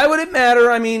 Why would it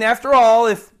matter? I mean, after all,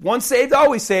 if once saved,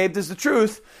 always saved is the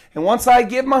truth, and once I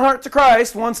give my heart to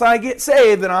Christ, once I get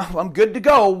saved, then I'm good to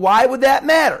go. Why would that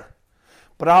matter?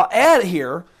 But I'll add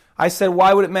here, I said,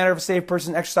 why would it matter if a saved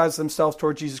person exercises themselves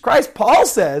toward Jesus Christ? Paul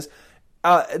says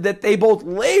that they both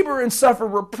labor and suffer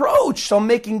reproach, so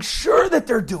making sure that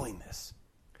they're doing this.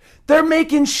 They're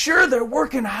making sure they're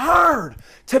working hard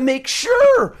to make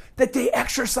sure that they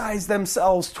exercise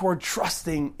themselves toward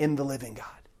trusting in the living God.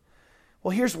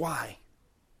 Well, here's why.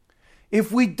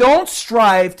 If we don't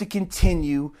strive to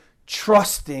continue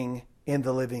trusting in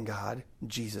the living God,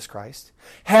 Jesus Christ,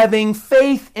 having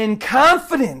faith and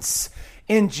confidence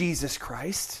in Jesus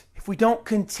Christ, if we don't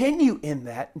continue in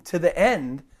that to the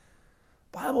end,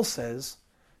 the Bible says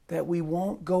that we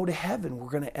won't go to heaven. We're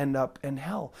going to end up in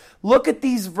hell. Look at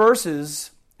these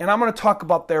verses, and I'm going to talk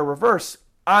about their reverse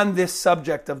on this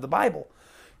subject of the Bible.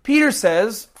 Peter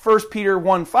says, 1 Peter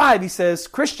 1:5, he says,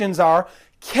 Christians are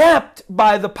kept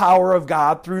by the power of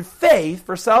God through faith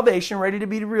for salvation ready to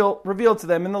be revealed to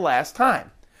them in the last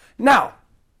time. Now,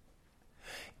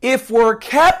 if we're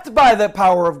kept by the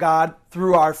power of God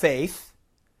through our faith,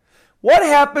 what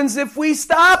happens if we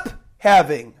stop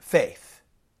having faith?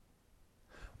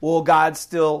 Will God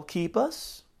still keep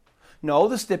us? No,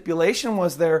 the stipulation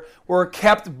was there, we're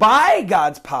kept by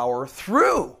God's power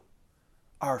through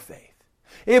our faith.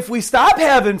 If we stop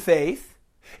having faith,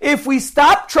 if we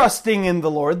stop trusting in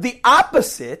the Lord, the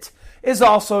opposite is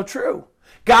also true.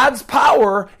 God's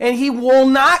power, and He will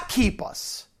not keep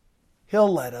us.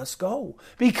 He'll let us go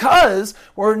because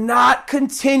we're not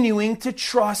continuing to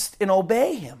trust and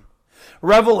obey Him.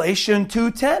 Revelation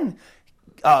 2:10,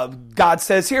 God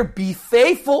says here, be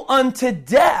faithful unto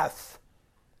death.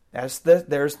 There's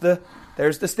the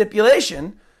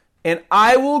stipulation, and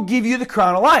I will give you the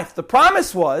crown of life. The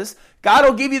promise was, God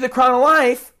will give you the crown of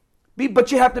life,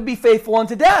 but you have to be faithful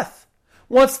unto death.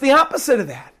 What's the opposite of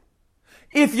that?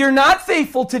 If you're not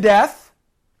faithful to death,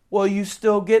 will you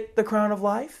still get the crown of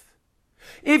life?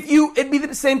 It'd be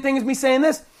the same thing as me saying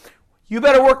this. You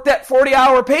better work that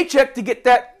 40-hour paycheck to get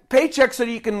that paycheck so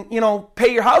that you can,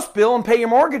 pay your house bill and pay your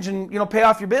mortgage and, pay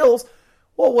off your bills.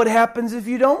 Well, what happens if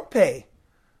you don't pay?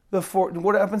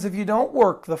 What happens if you don't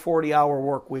work the 40-hour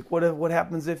work week? What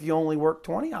happens if you only work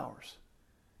 20 hours?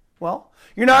 Well,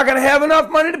 you're not going to have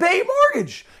enough money to pay your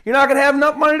mortgage. You're not going to have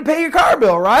enough money to pay your car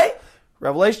bill, right?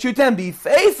 Revelation 2:10, be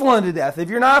faithful unto death. If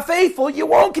you're not faithful, you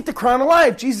won't get the crown of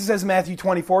life. Jesus says in Matthew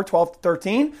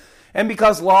 24:12-13, and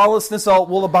because lawlessness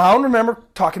will abound, remember,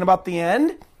 talking about the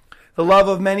end, the love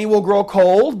of many will grow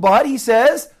cold, but he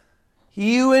says,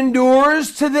 he who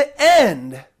endures to the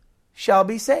end shall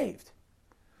be saved.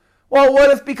 Well, what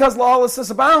if because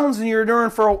lawlessness abounds and you're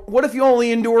enduring what if you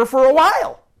only endure for a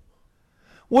while?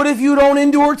 What if you don't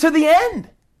endure to the end?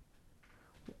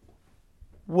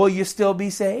 Will you still be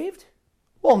saved?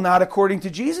 Well, not according to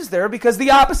Jesus there, because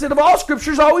the opposite of all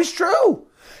Scripture is always true.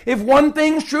 If one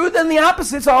thing's true, then the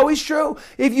opposite's always true.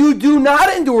 If you do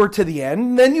not endure to the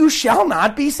end, then you shall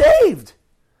not be saved.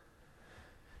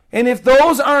 And if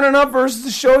those aren't enough verses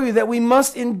to show you that we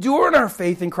must endure in our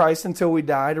faith in Christ until we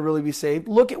die to really be saved,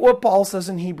 look at what Paul says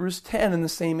in Hebrews 10 in the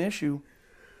same issue.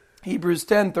 Hebrews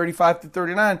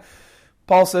 10:35-39.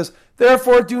 Paul says,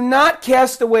 therefore do not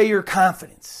cast away your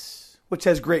confidence, which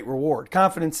has great reward.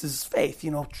 Confidence is faith.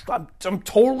 I'm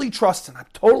totally trusting. I'm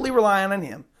totally relying on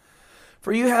Him.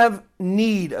 For you have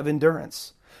need of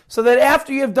endurance, so that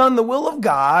after you have done the will of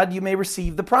God, you may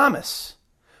receive the promise.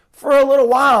 For a little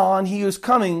while, and He who is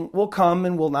coming will come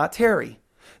and will not tarry.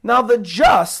 Now the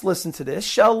just, listen to this,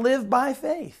 shall live by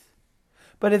faith.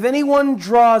 But if anyone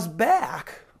draws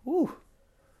back,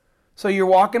 so you're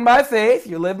walking by faith,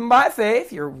 you're living by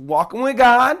faith, you're walking with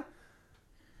God,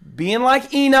 being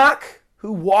like Enoch,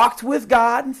 who walked with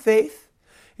God in faith.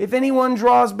 If anyone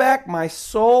draws back, my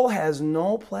soul has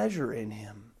no pleasure in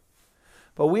him.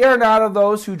 But we are not of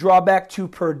those who draw back to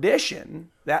perdition.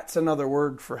 That's another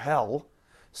word for hell.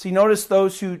 See, notice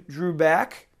those who drew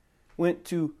back went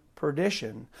to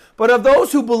perdition. But of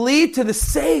those who believe to the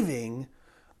saving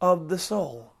of the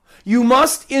soul. You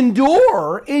must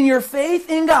endure in your faith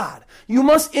in God. You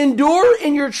must endure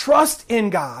in your trust in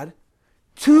God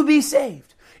to be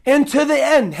saved. And to the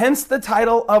end, hence the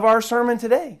title of our sermon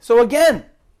today. So again,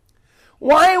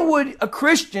 why would a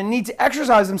Christian need to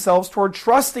exercise themselves toward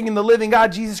trusting in the living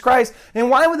God, Jesus Christ?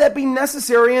 And why would that be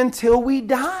necessary until we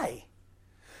die?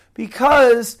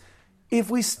 Because if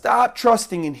we stop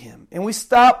trusting in Him and we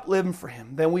stop living for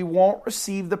Him, then we won't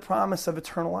receive the promise of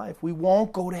eternal life. We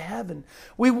won't go to heaven.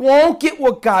 We won't get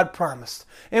what God promised.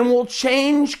 And we'll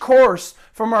change course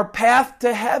from our path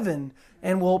to heaven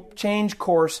and we'll change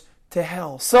course to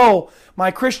hell. So,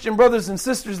 my Christian brothers and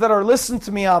sisters that are listening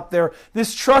to me out there,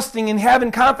 this trusting and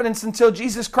having confidence until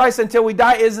Jesus Christ, until we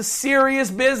die, is a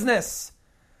serious business.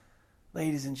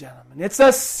 Ladies and gentlemen, it's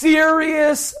a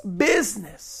serious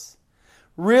business.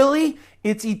 Really,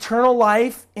 it's eternal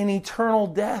life and eternal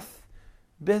death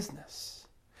business.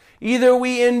 Either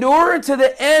we endure to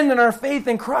the end in our faith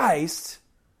in Christ,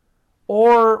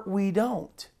 or we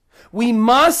don't. We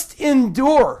must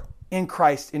endure in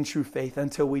Christ in true faith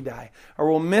until we die, or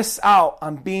we'll miss out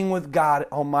on being with God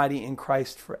Almighty in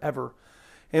Christ forever.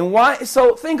 And why?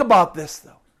 So think about this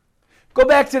though. Go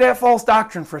back to that false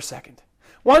doctrine for a second.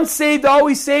 Once saved,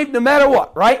 always saved, no matter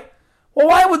what, right? Well,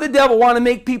 why would the devil want to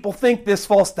make people think this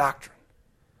false doctrine?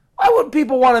 Why would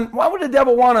the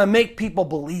devil want to make people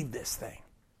believe this thing?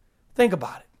 Think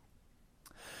about it.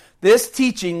 This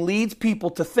teaching leads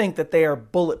people to think that they are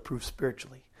bulletproof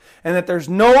spiritually and that there's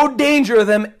no danger of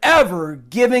them ever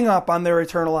giving up on their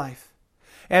eternal life.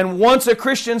 And once a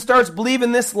Christian starts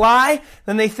believing this lie,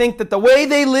 then they think that the way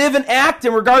they live and act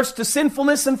in regards to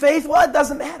sinfulness and faith, well, it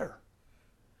doesn't matter.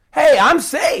 Hey, I'm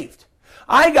saved.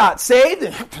 I got saved,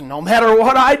 and no matter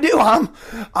what I do,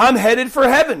 I'm headed for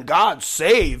heaven. God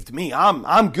saved me.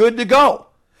 I'm good to go.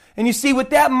 And you see, with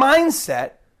that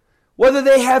mindset, whether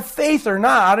they have faith or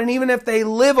not, and even if they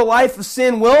live a life of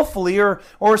sin willfully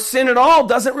or sin at all,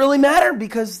 doesn't really matter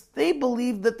because they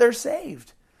believe that they're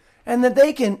saved and that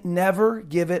they can never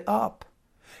give it up.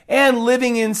 And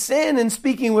living in sin and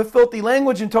speaking with filthy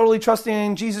language and totally trusting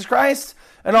in Jesus Christ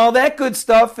and all that good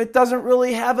stuff, it doesn't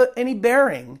really have any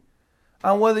bearing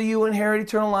on whether you inherit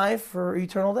eternal life or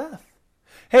eternal death.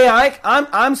 Hey,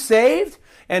 I'm saved,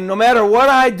 and no matter what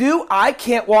I do, I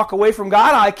can't walk away from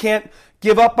God. I can't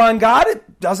give up on God.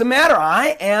 It doesn't matter.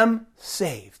 I am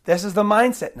saved. This is the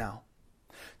mindset now.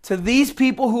 To these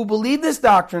people who believe this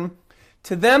doctrine,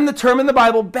 to them the term in the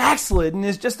Bible, backslidden,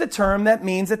 is just a term that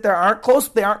means that they aren't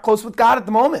close with God at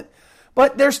the moment.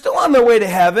 But they're still on their way to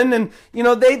heaven, and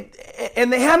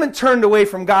they haven't turned away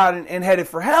from God and headed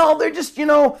for hell. They're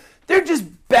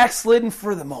just backslidden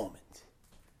for the moment.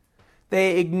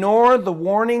 They ignore the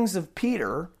warnings of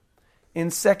Peter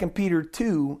in 2 Peter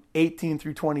 2, 18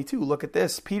 through 22. Look at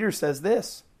this. Peter says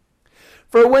this.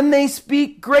 For when they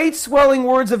speak great swelling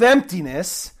words of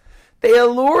emptiness, they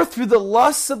allure through the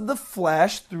lusts of the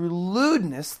flesh, through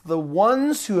lewdness, the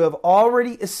ones who have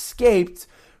already escaped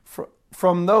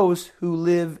from those who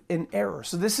live in error.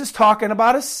 So this is talking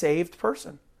about a saved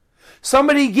person.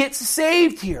 Somebody gets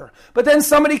saved here, but then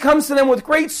somebody comes to them with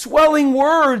great swelling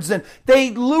words, and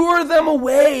they lure them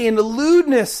away into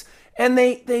lewdness, and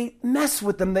they mess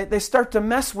with them. They start to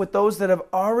mess with those that have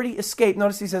already escaped.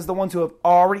 Notice he says the ones who have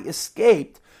already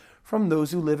escaped from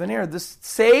those who live in error. The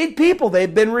saved people,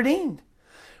 they've been redeemed.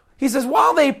 He says,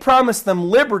 while they promise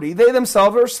them liberty, they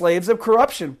themselves are slaves of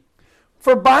corruption.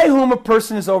 For by whom a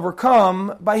person is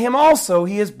overcome, by him also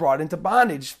he is brought into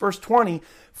bondage. Verse 20,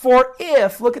 for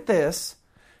if, look at this,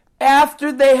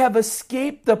 after they have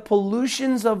escaped the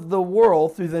pollutions of the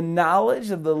world through the knowledge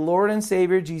of the Lord and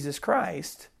Savior Jesus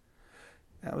Christ,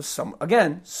 that was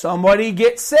somebody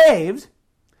gets saved,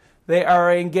 they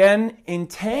are again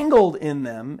entangled in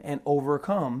them and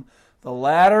overcome. The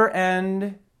latter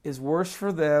end is worse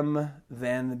for them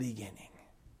than the beginning.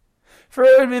 For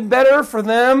it would have been better for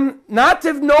them not to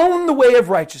have known the way of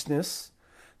righteousness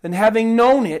than having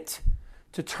known it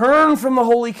to turn from the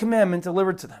holy commandment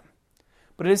delivered to them.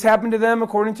 But it has happened to them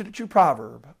according to the true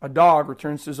proverb. A dog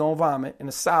returns to his own vomit, and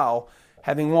a sow,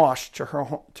 having washed, to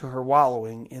her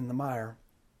wallowing in the mire.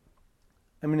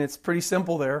 I mean, it's pretty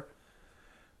simple there.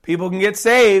 People can get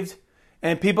saved,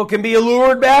 and people can be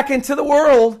allured back into the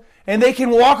world, and they can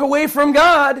walk away from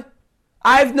God.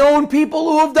 I've known people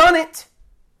who have done it.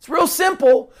 It's real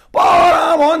simple. But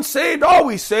I'm unsaved,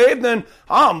 always saved, then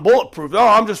I'm bulletproof. Oh,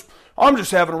 I'm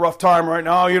just having a rough time right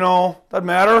now, Doesn't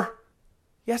matter.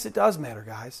 Yes, it does matter,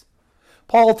 guys.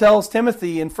 Paul tells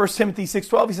Timothy in 1 Timothy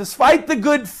 6:12, he says, fight the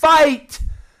good fight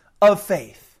of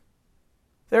faith.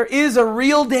 There is a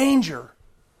real danger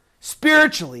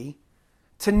spiritually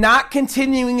to not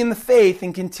continuing in the faith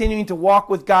and continuing to walk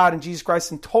with God and Jesus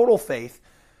Christ in total faith,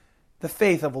 the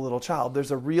faith of a little child. There's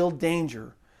a real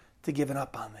danger to giving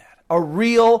up on that. A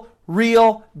real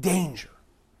danger.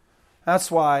 That's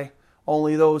why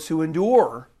only those who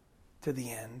endure to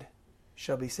the end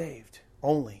shall be saved.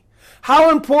 Only.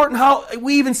 How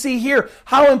we even see here,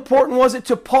 how important was it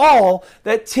to Paul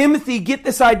that Timothy get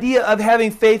this idea of having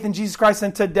faith in Jesus Christ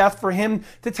unto death for him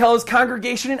to tell his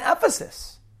congregation in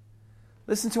Ephesus?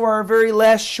 Listen to our very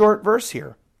last short verse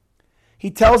here. He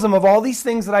tells them of all these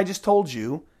things that I just told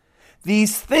you,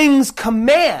 these things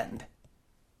command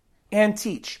and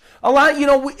teach. A lot,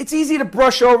 it's easy to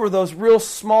brush over those real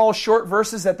small, short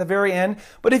verses at the very end.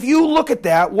 But if you look at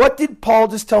that, what did Paul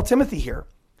just tell Timothy here?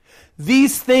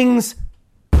 These things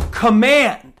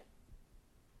command.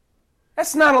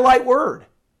 That's not a light word.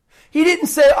 He didn't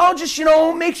say,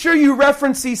 just, make sure you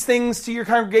reference these things to your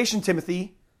congregation,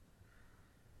 Timothy.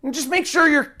 And just make sure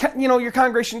your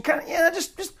congregation,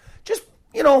 just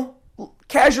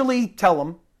casually tell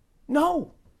them.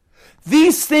 No.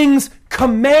 These things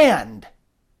command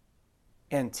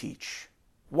and teach.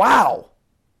 Wow.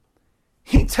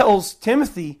 He tells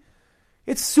Timothy,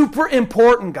 it's super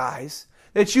important, guys,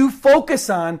 that you focus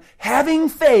on having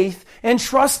faith and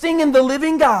trusting in the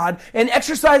living God and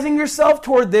exercising yourself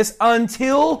toward this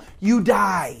until you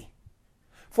die.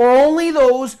 For only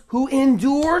those who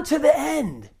endure to the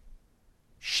end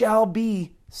shall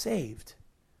be saved.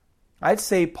 I'd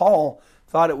say Paul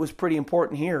thought it was pretty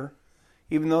important here,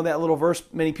 even though that little verse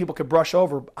many people could brush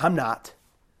over. I'm not.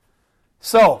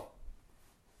 So,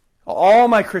 all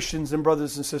my Christians and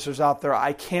brothers and sisters out there,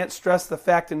 I can't stress the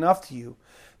fact enough to you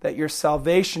that your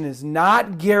salvation is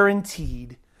not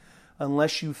guaranteed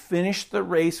unless you finish the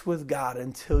race with God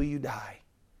until you die.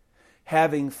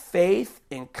 Having faith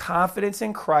and confidence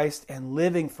in Christ and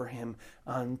living for Him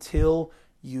until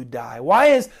you die. Why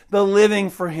is the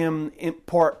living for Him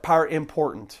part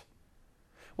important?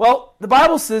 Well, the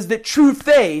Bible says that true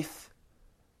faith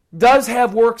does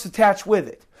have works attached with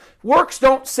it. Works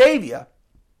don't save you,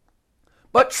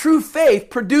 but true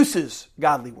faith produces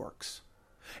godly works.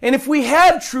 And if we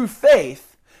have true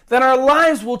faith, then our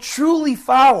lives will truly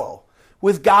follow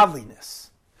with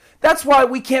godliness. That's why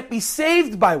we can't be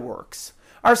saved by works.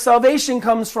 Our salvation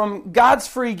comes from God's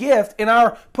free gift and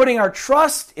our putting our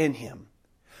trust in Him.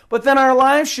 But then our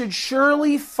lives should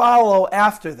surely follow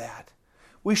after that.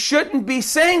 We shouldn't be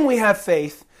saying we have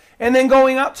faith and then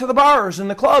going out to the bars and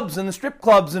the clubs and the strip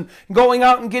clubs and going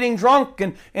out and getting drunk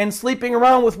and sleeping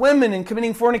around with women and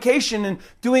committing fornication and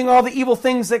doing all the evil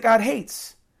things that God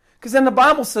hates. Because then the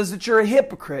Bible says that you're a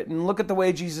hypocrite. And look at the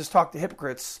way Jesus talked to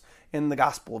hypocrites in the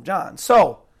Gospel of John.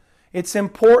 So, it's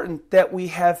important that we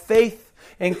have faith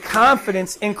and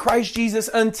confidence in Christ Jesus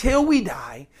until we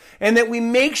die, and that we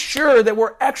make sure that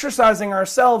we're exercising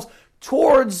ourselves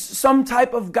towards some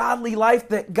type of godly life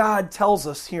that God tells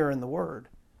us here in the Word.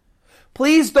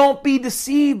 Please don't be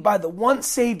deceived by the once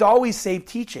saved, always saved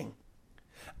teaching.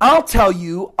 I'll tell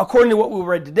you, according to what we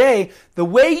read today, the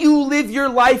way you live your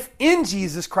life in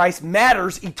Jesus Christ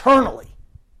matters eternally.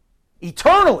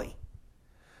 Eternally.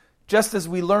 Just as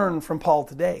we learn from Paul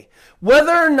today.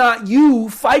 Whether or not you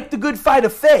fight the good fight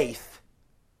of faith,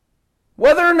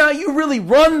 whether or not you really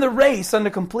run the race unto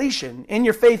completion in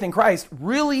your faith in Christ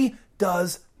really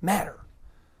does matter.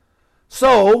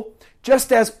 So,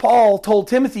 just as Paul told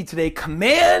Timothy today,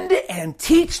 command and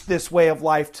teach this way of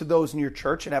life to those in your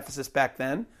church in Ephesus back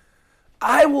then,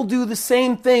 I will do the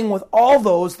same thing with all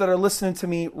those that are listening to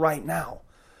me right now.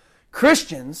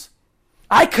 Christians,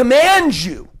 I command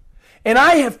you, and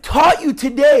I have taught you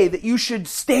today that you should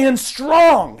stand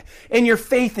strong in your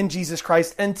faith in Jesus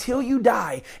Christ until you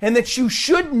die, and that you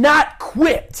should not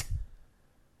quit.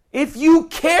 If you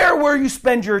care where you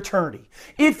spend your eternity,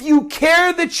 if you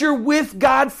care that you're with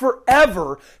God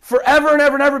forever, forever and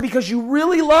ever and ever because you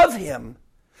really love Him,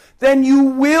 then you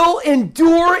will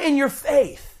endure in your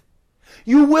faith.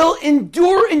 You will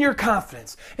endure in your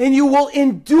confidence, and you will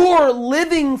endure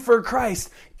living for Christ,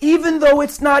 even though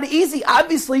it's not easy.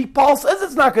 Obviously, Paul says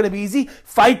it's not going to be easy.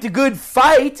 Fight the good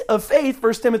fight of faith,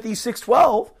 1 Timothy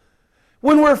 6:12.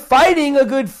 When we're fighting a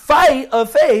good fight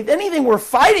of faith, anything we're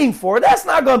fighting for, that's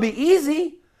not going to be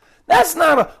easy. That's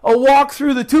not a walk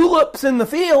through the tulips in the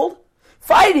field.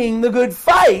 Fighting the good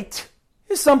fight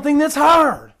is something that's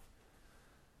hard.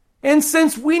 And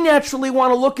since we naturally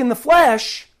want to look in the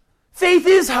flesh, faith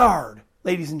is hard,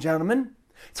 ladies and gentlemen.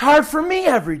 It's hard for me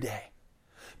every day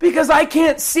because I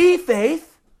can't see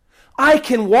faith. I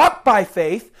can walk by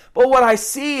faith, but what I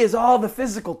see is all the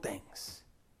physical things.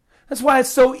 That's why it's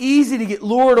so easy to get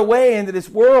lured away into this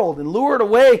world and lured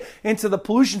away into the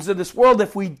pollutions of this world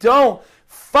if we don't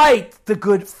fight the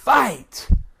good fight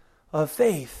of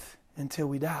faith until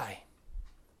we die.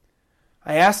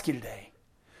 I ask you today,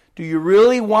 do you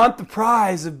really want the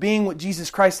prize of being with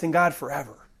Jesus Christ and God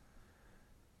forever?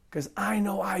 Because I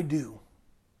know I do.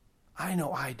 I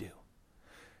know I do.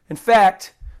 In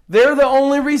fact, they're the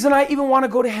only reason I even want to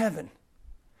go to heaven.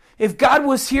 If God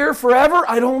was here forever,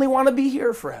 I'd only want to be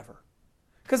here forever.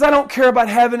 Because I don't care about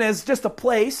heaven as just a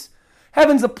place.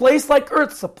 Heaven's a place like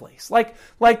Earth's a place. Like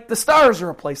the stars are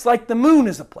a place. Like the moon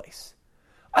is a place.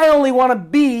 I only want to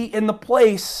be in the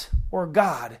place where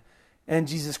God and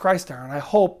Jesus Christ are. And I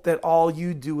hope that all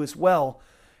you do as well.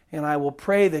 And I will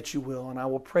pray that you will. And I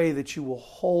will pray that you will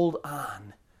hold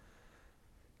on.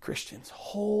 Christians,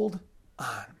 hold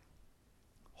on.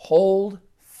 Hold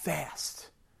fast.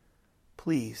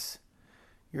 Please.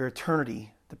 Your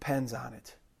eternity depends on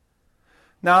it.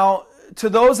 Now, to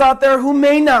those out there who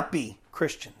may not be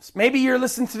Christians, maybe you're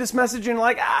listening to this message and you're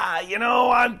like, I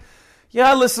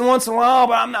listen once in a while,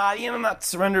 but I'm not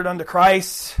surrendered unto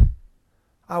Christ.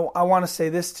 I want to say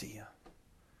this to you.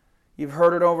 You've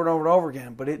heard it over and over and over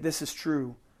again, but this is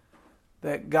true,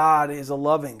 that God is a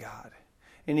loving God,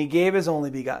 and He gave His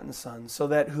only begotten Son so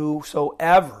that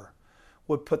whosoever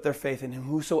would put their faith in him.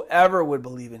 Whosoever would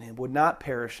believe in him would not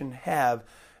perish and have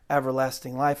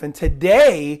everlasting life. And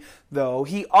today, though,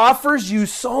 he offers you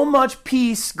so much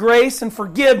peace, grace, and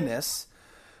forgiveness.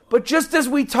 But just as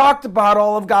we talked about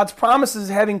all of God's promises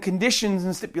having conditions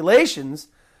and stipulations,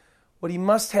 what he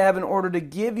must have in order to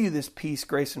give you this peace,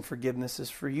 grace, and forgiveness is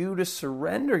for you to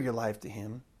surrender your life to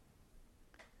him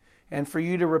and for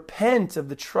you to repent of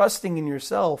the trusting in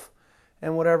yourself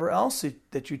and whatever else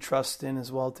that you trust in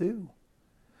as well too.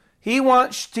 He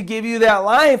wants to give you that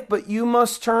life, but you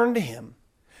must turn to him.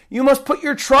 You must put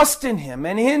your trust in him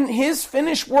and in his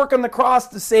finished work on the cross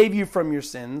to save you from your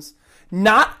sins,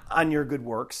 not on your good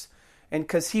works, and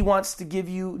because he wants to give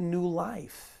you new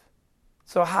life.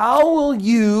 So how will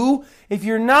you, if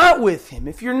you're not with him,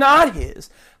 if you're not his,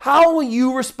 how will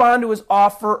you respond to his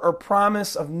offer or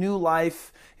promise of new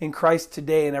life in Christ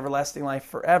today and everlasting life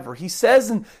forever? He says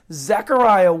in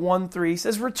Zechariah 1:3, he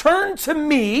says, "Return to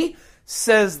me,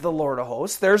 says the Lord of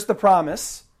hosts." There's the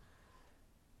promise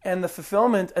and the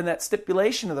fulfillment and that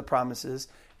stipulation of the promises,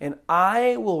 "and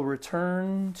I will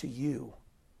return to you."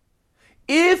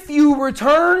 If you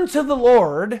return to the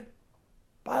Lord,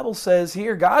 Bible says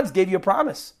here, God's gave you a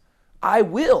promise. I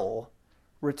will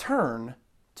return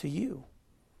to you.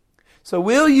 So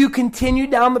will you continue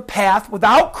down the path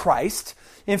without Christ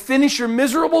and finish your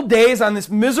miserable days on this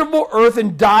miserable earth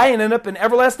and die and end up in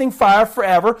everlasting fire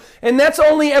forever? And that's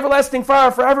only everlasting fire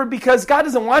forever because God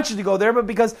doesn't want you to go there, but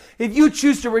because if you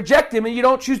choose to reject him and you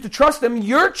don't choose to trust him,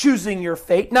 you're choosing your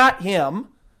fate, not him.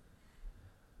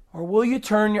 Or will you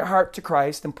turn your heart to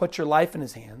Christ and put your life in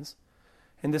his hands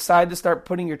and decide to start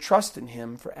putting your trust in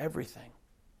him for everything?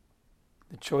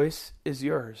 The choice is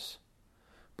yours.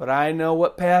 But I know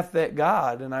what path that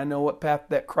God and I know what path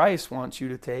that Christ wants you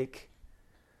to take.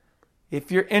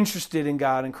 If you're interested in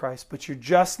God and Christ, but you're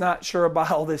just not sure about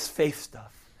all this faith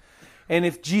stuff, and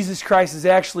if Jesus Christ is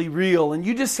actually real, and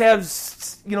you just have,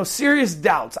 serious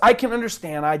doubts, I can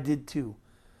understand, I did too.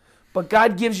 But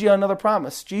God gives you another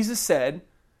promise. Jesus said,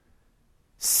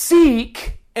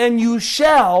 "Seek and you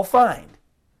shall find."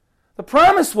 The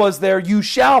promise was there, you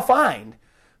shall find.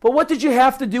 But what did you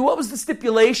have to do? What was the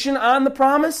stipulation on the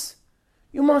promise?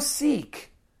 You must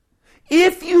seek.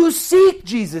 If you seek,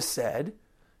 Jesus said,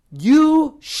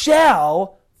 you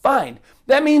shall find.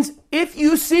 That means if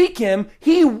you seek him,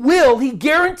 he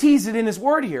guarantees it in his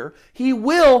word here, he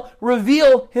will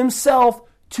reveal himself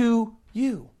to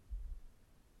you.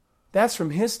 That's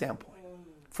from his standpoint.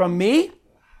 From me,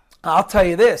 I'll tell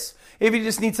you this. If you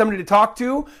just need somebody to talk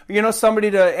to, or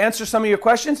somebody to answer some of your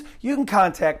questions, you can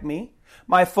contact me.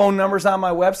 My phone number's on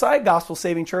my website,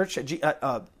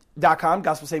 gospelsavingchurch.com,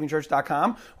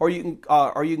 gospelsavingchurch.com, or you can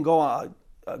go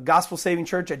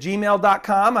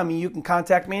gospelsavingchurch@gmail.com. I mean, you can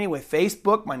contact me anyway.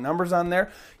 Facebook, my number's on there.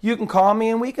 You can call me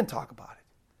and we can talk about it.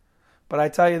 But I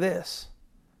tell you this,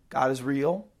 God is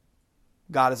real,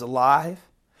 God is alive,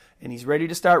 and he's ready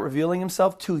to start revealing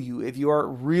himself to you if you are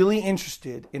really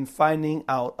interested in finding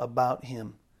out about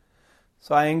him.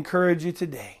 So I encourage you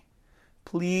today,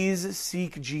 please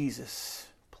seek Jesus.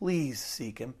 Please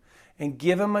seek him and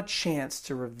give him a chance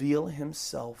to reveal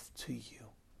himself to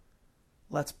you.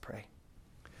 Let's pray.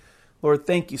 Lord,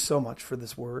 thank you so much for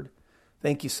this word.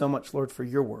 Thank you so much, Lord, for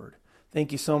your word.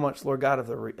 Thank you so much, Lord God,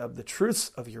 of the truths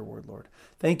of your word, Lord.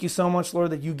 Thank you so much, Lord,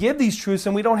 that you give these truths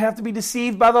and we don't have to be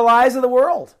deceived by the lies of the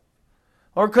world.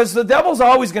 Or because the devil's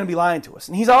always going to be lying to us.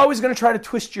 And he's always going to try to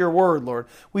twist your word, Lord.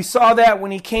 We saw that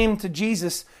when he came to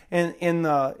Jesus in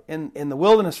the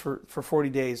wilderness for 40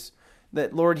 days.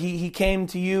 That, Lord, he came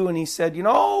to you and he said,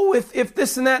 if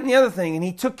this and that and the other thing. And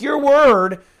he took your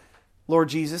word, Lord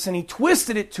Jesus, and he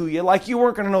twisted it to you like you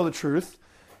weren't going to know the truth.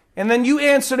 And then you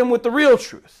answered him with the real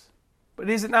truth. But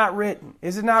is it not written?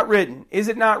 Is it not written? Is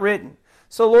it not written?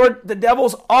 So, Lord, the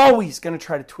devil's always going to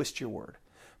try to twist your word.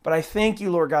 But I thank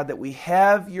you, Lord God, that we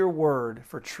have your word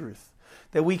for truth,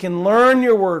 that we can learn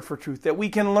your word for truth, that we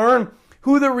can learn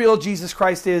who the real Jesus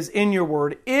Christ is in your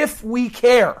word if we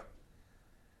care,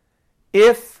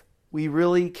 if we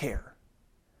really care.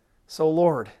 So,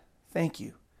 Lord, thank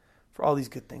you for all these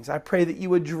good things. I pray that you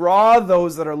would draw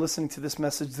those that are listening to this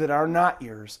message that are not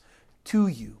yours to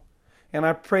you. And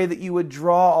I pray that you would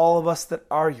draw all of us that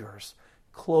are yours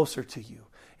closer to you.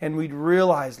 And we'd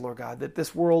realize, Lord God, that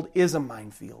this world is a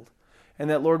minefield. And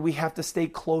that, Lord, we have to stay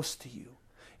close to you.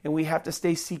 And we have to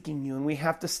stay seeking you. And we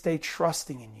have to stay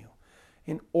trusting in you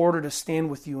in order to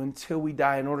stand with you until we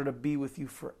die, in order to be with you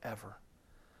forever.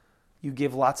 You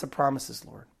give lots of promises,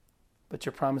 Lord. But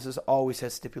your promises always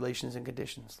have stipulations and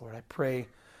conditions, Lord. I pray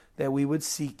that we would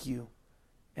seek you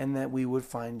and that we would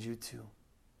find you too.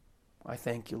 I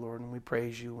thank you, Lord, and we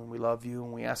praise you and we love you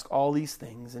and we ask all these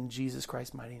things in Jesus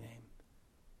Christ's mighty name.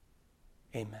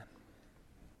 Amen.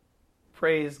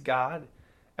 Praise God.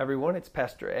 Everyone, it's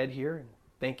Pastor Ed here, and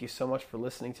thank you so much for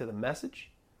listening to the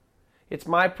message. It's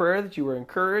my prayer that you were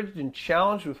encouraged and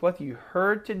challenged with what you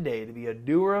heard today to be a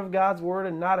doer of God's word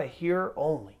and not a hearer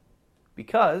only.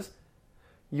 Because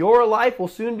your life will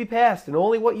soon be past, and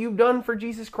only what you've done for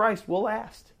Jesus Christ will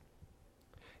last.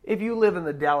 If you live in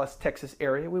the Dallas, Texas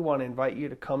area, we want to invite you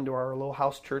to come to our little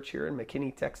house church here in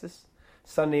McKinney, Texas.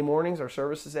 Sunday mornings, our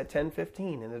service is at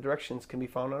 10:15, and the directions can be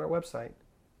found on our website.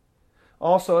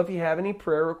 Also, if you have any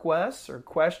prayer requests or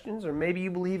questions, or maybe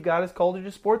you believe God has called you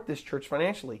to support this church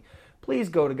financially, please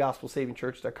go to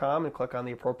gospelsavingchurch.com and click on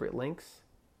the appropriate links.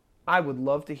 I would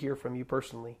love to hear from you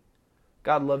personally.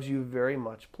 God loves you very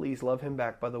much. Please love Him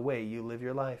back by the way you live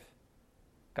your life.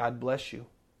 God bless you,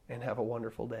 and have a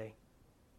wonderful day.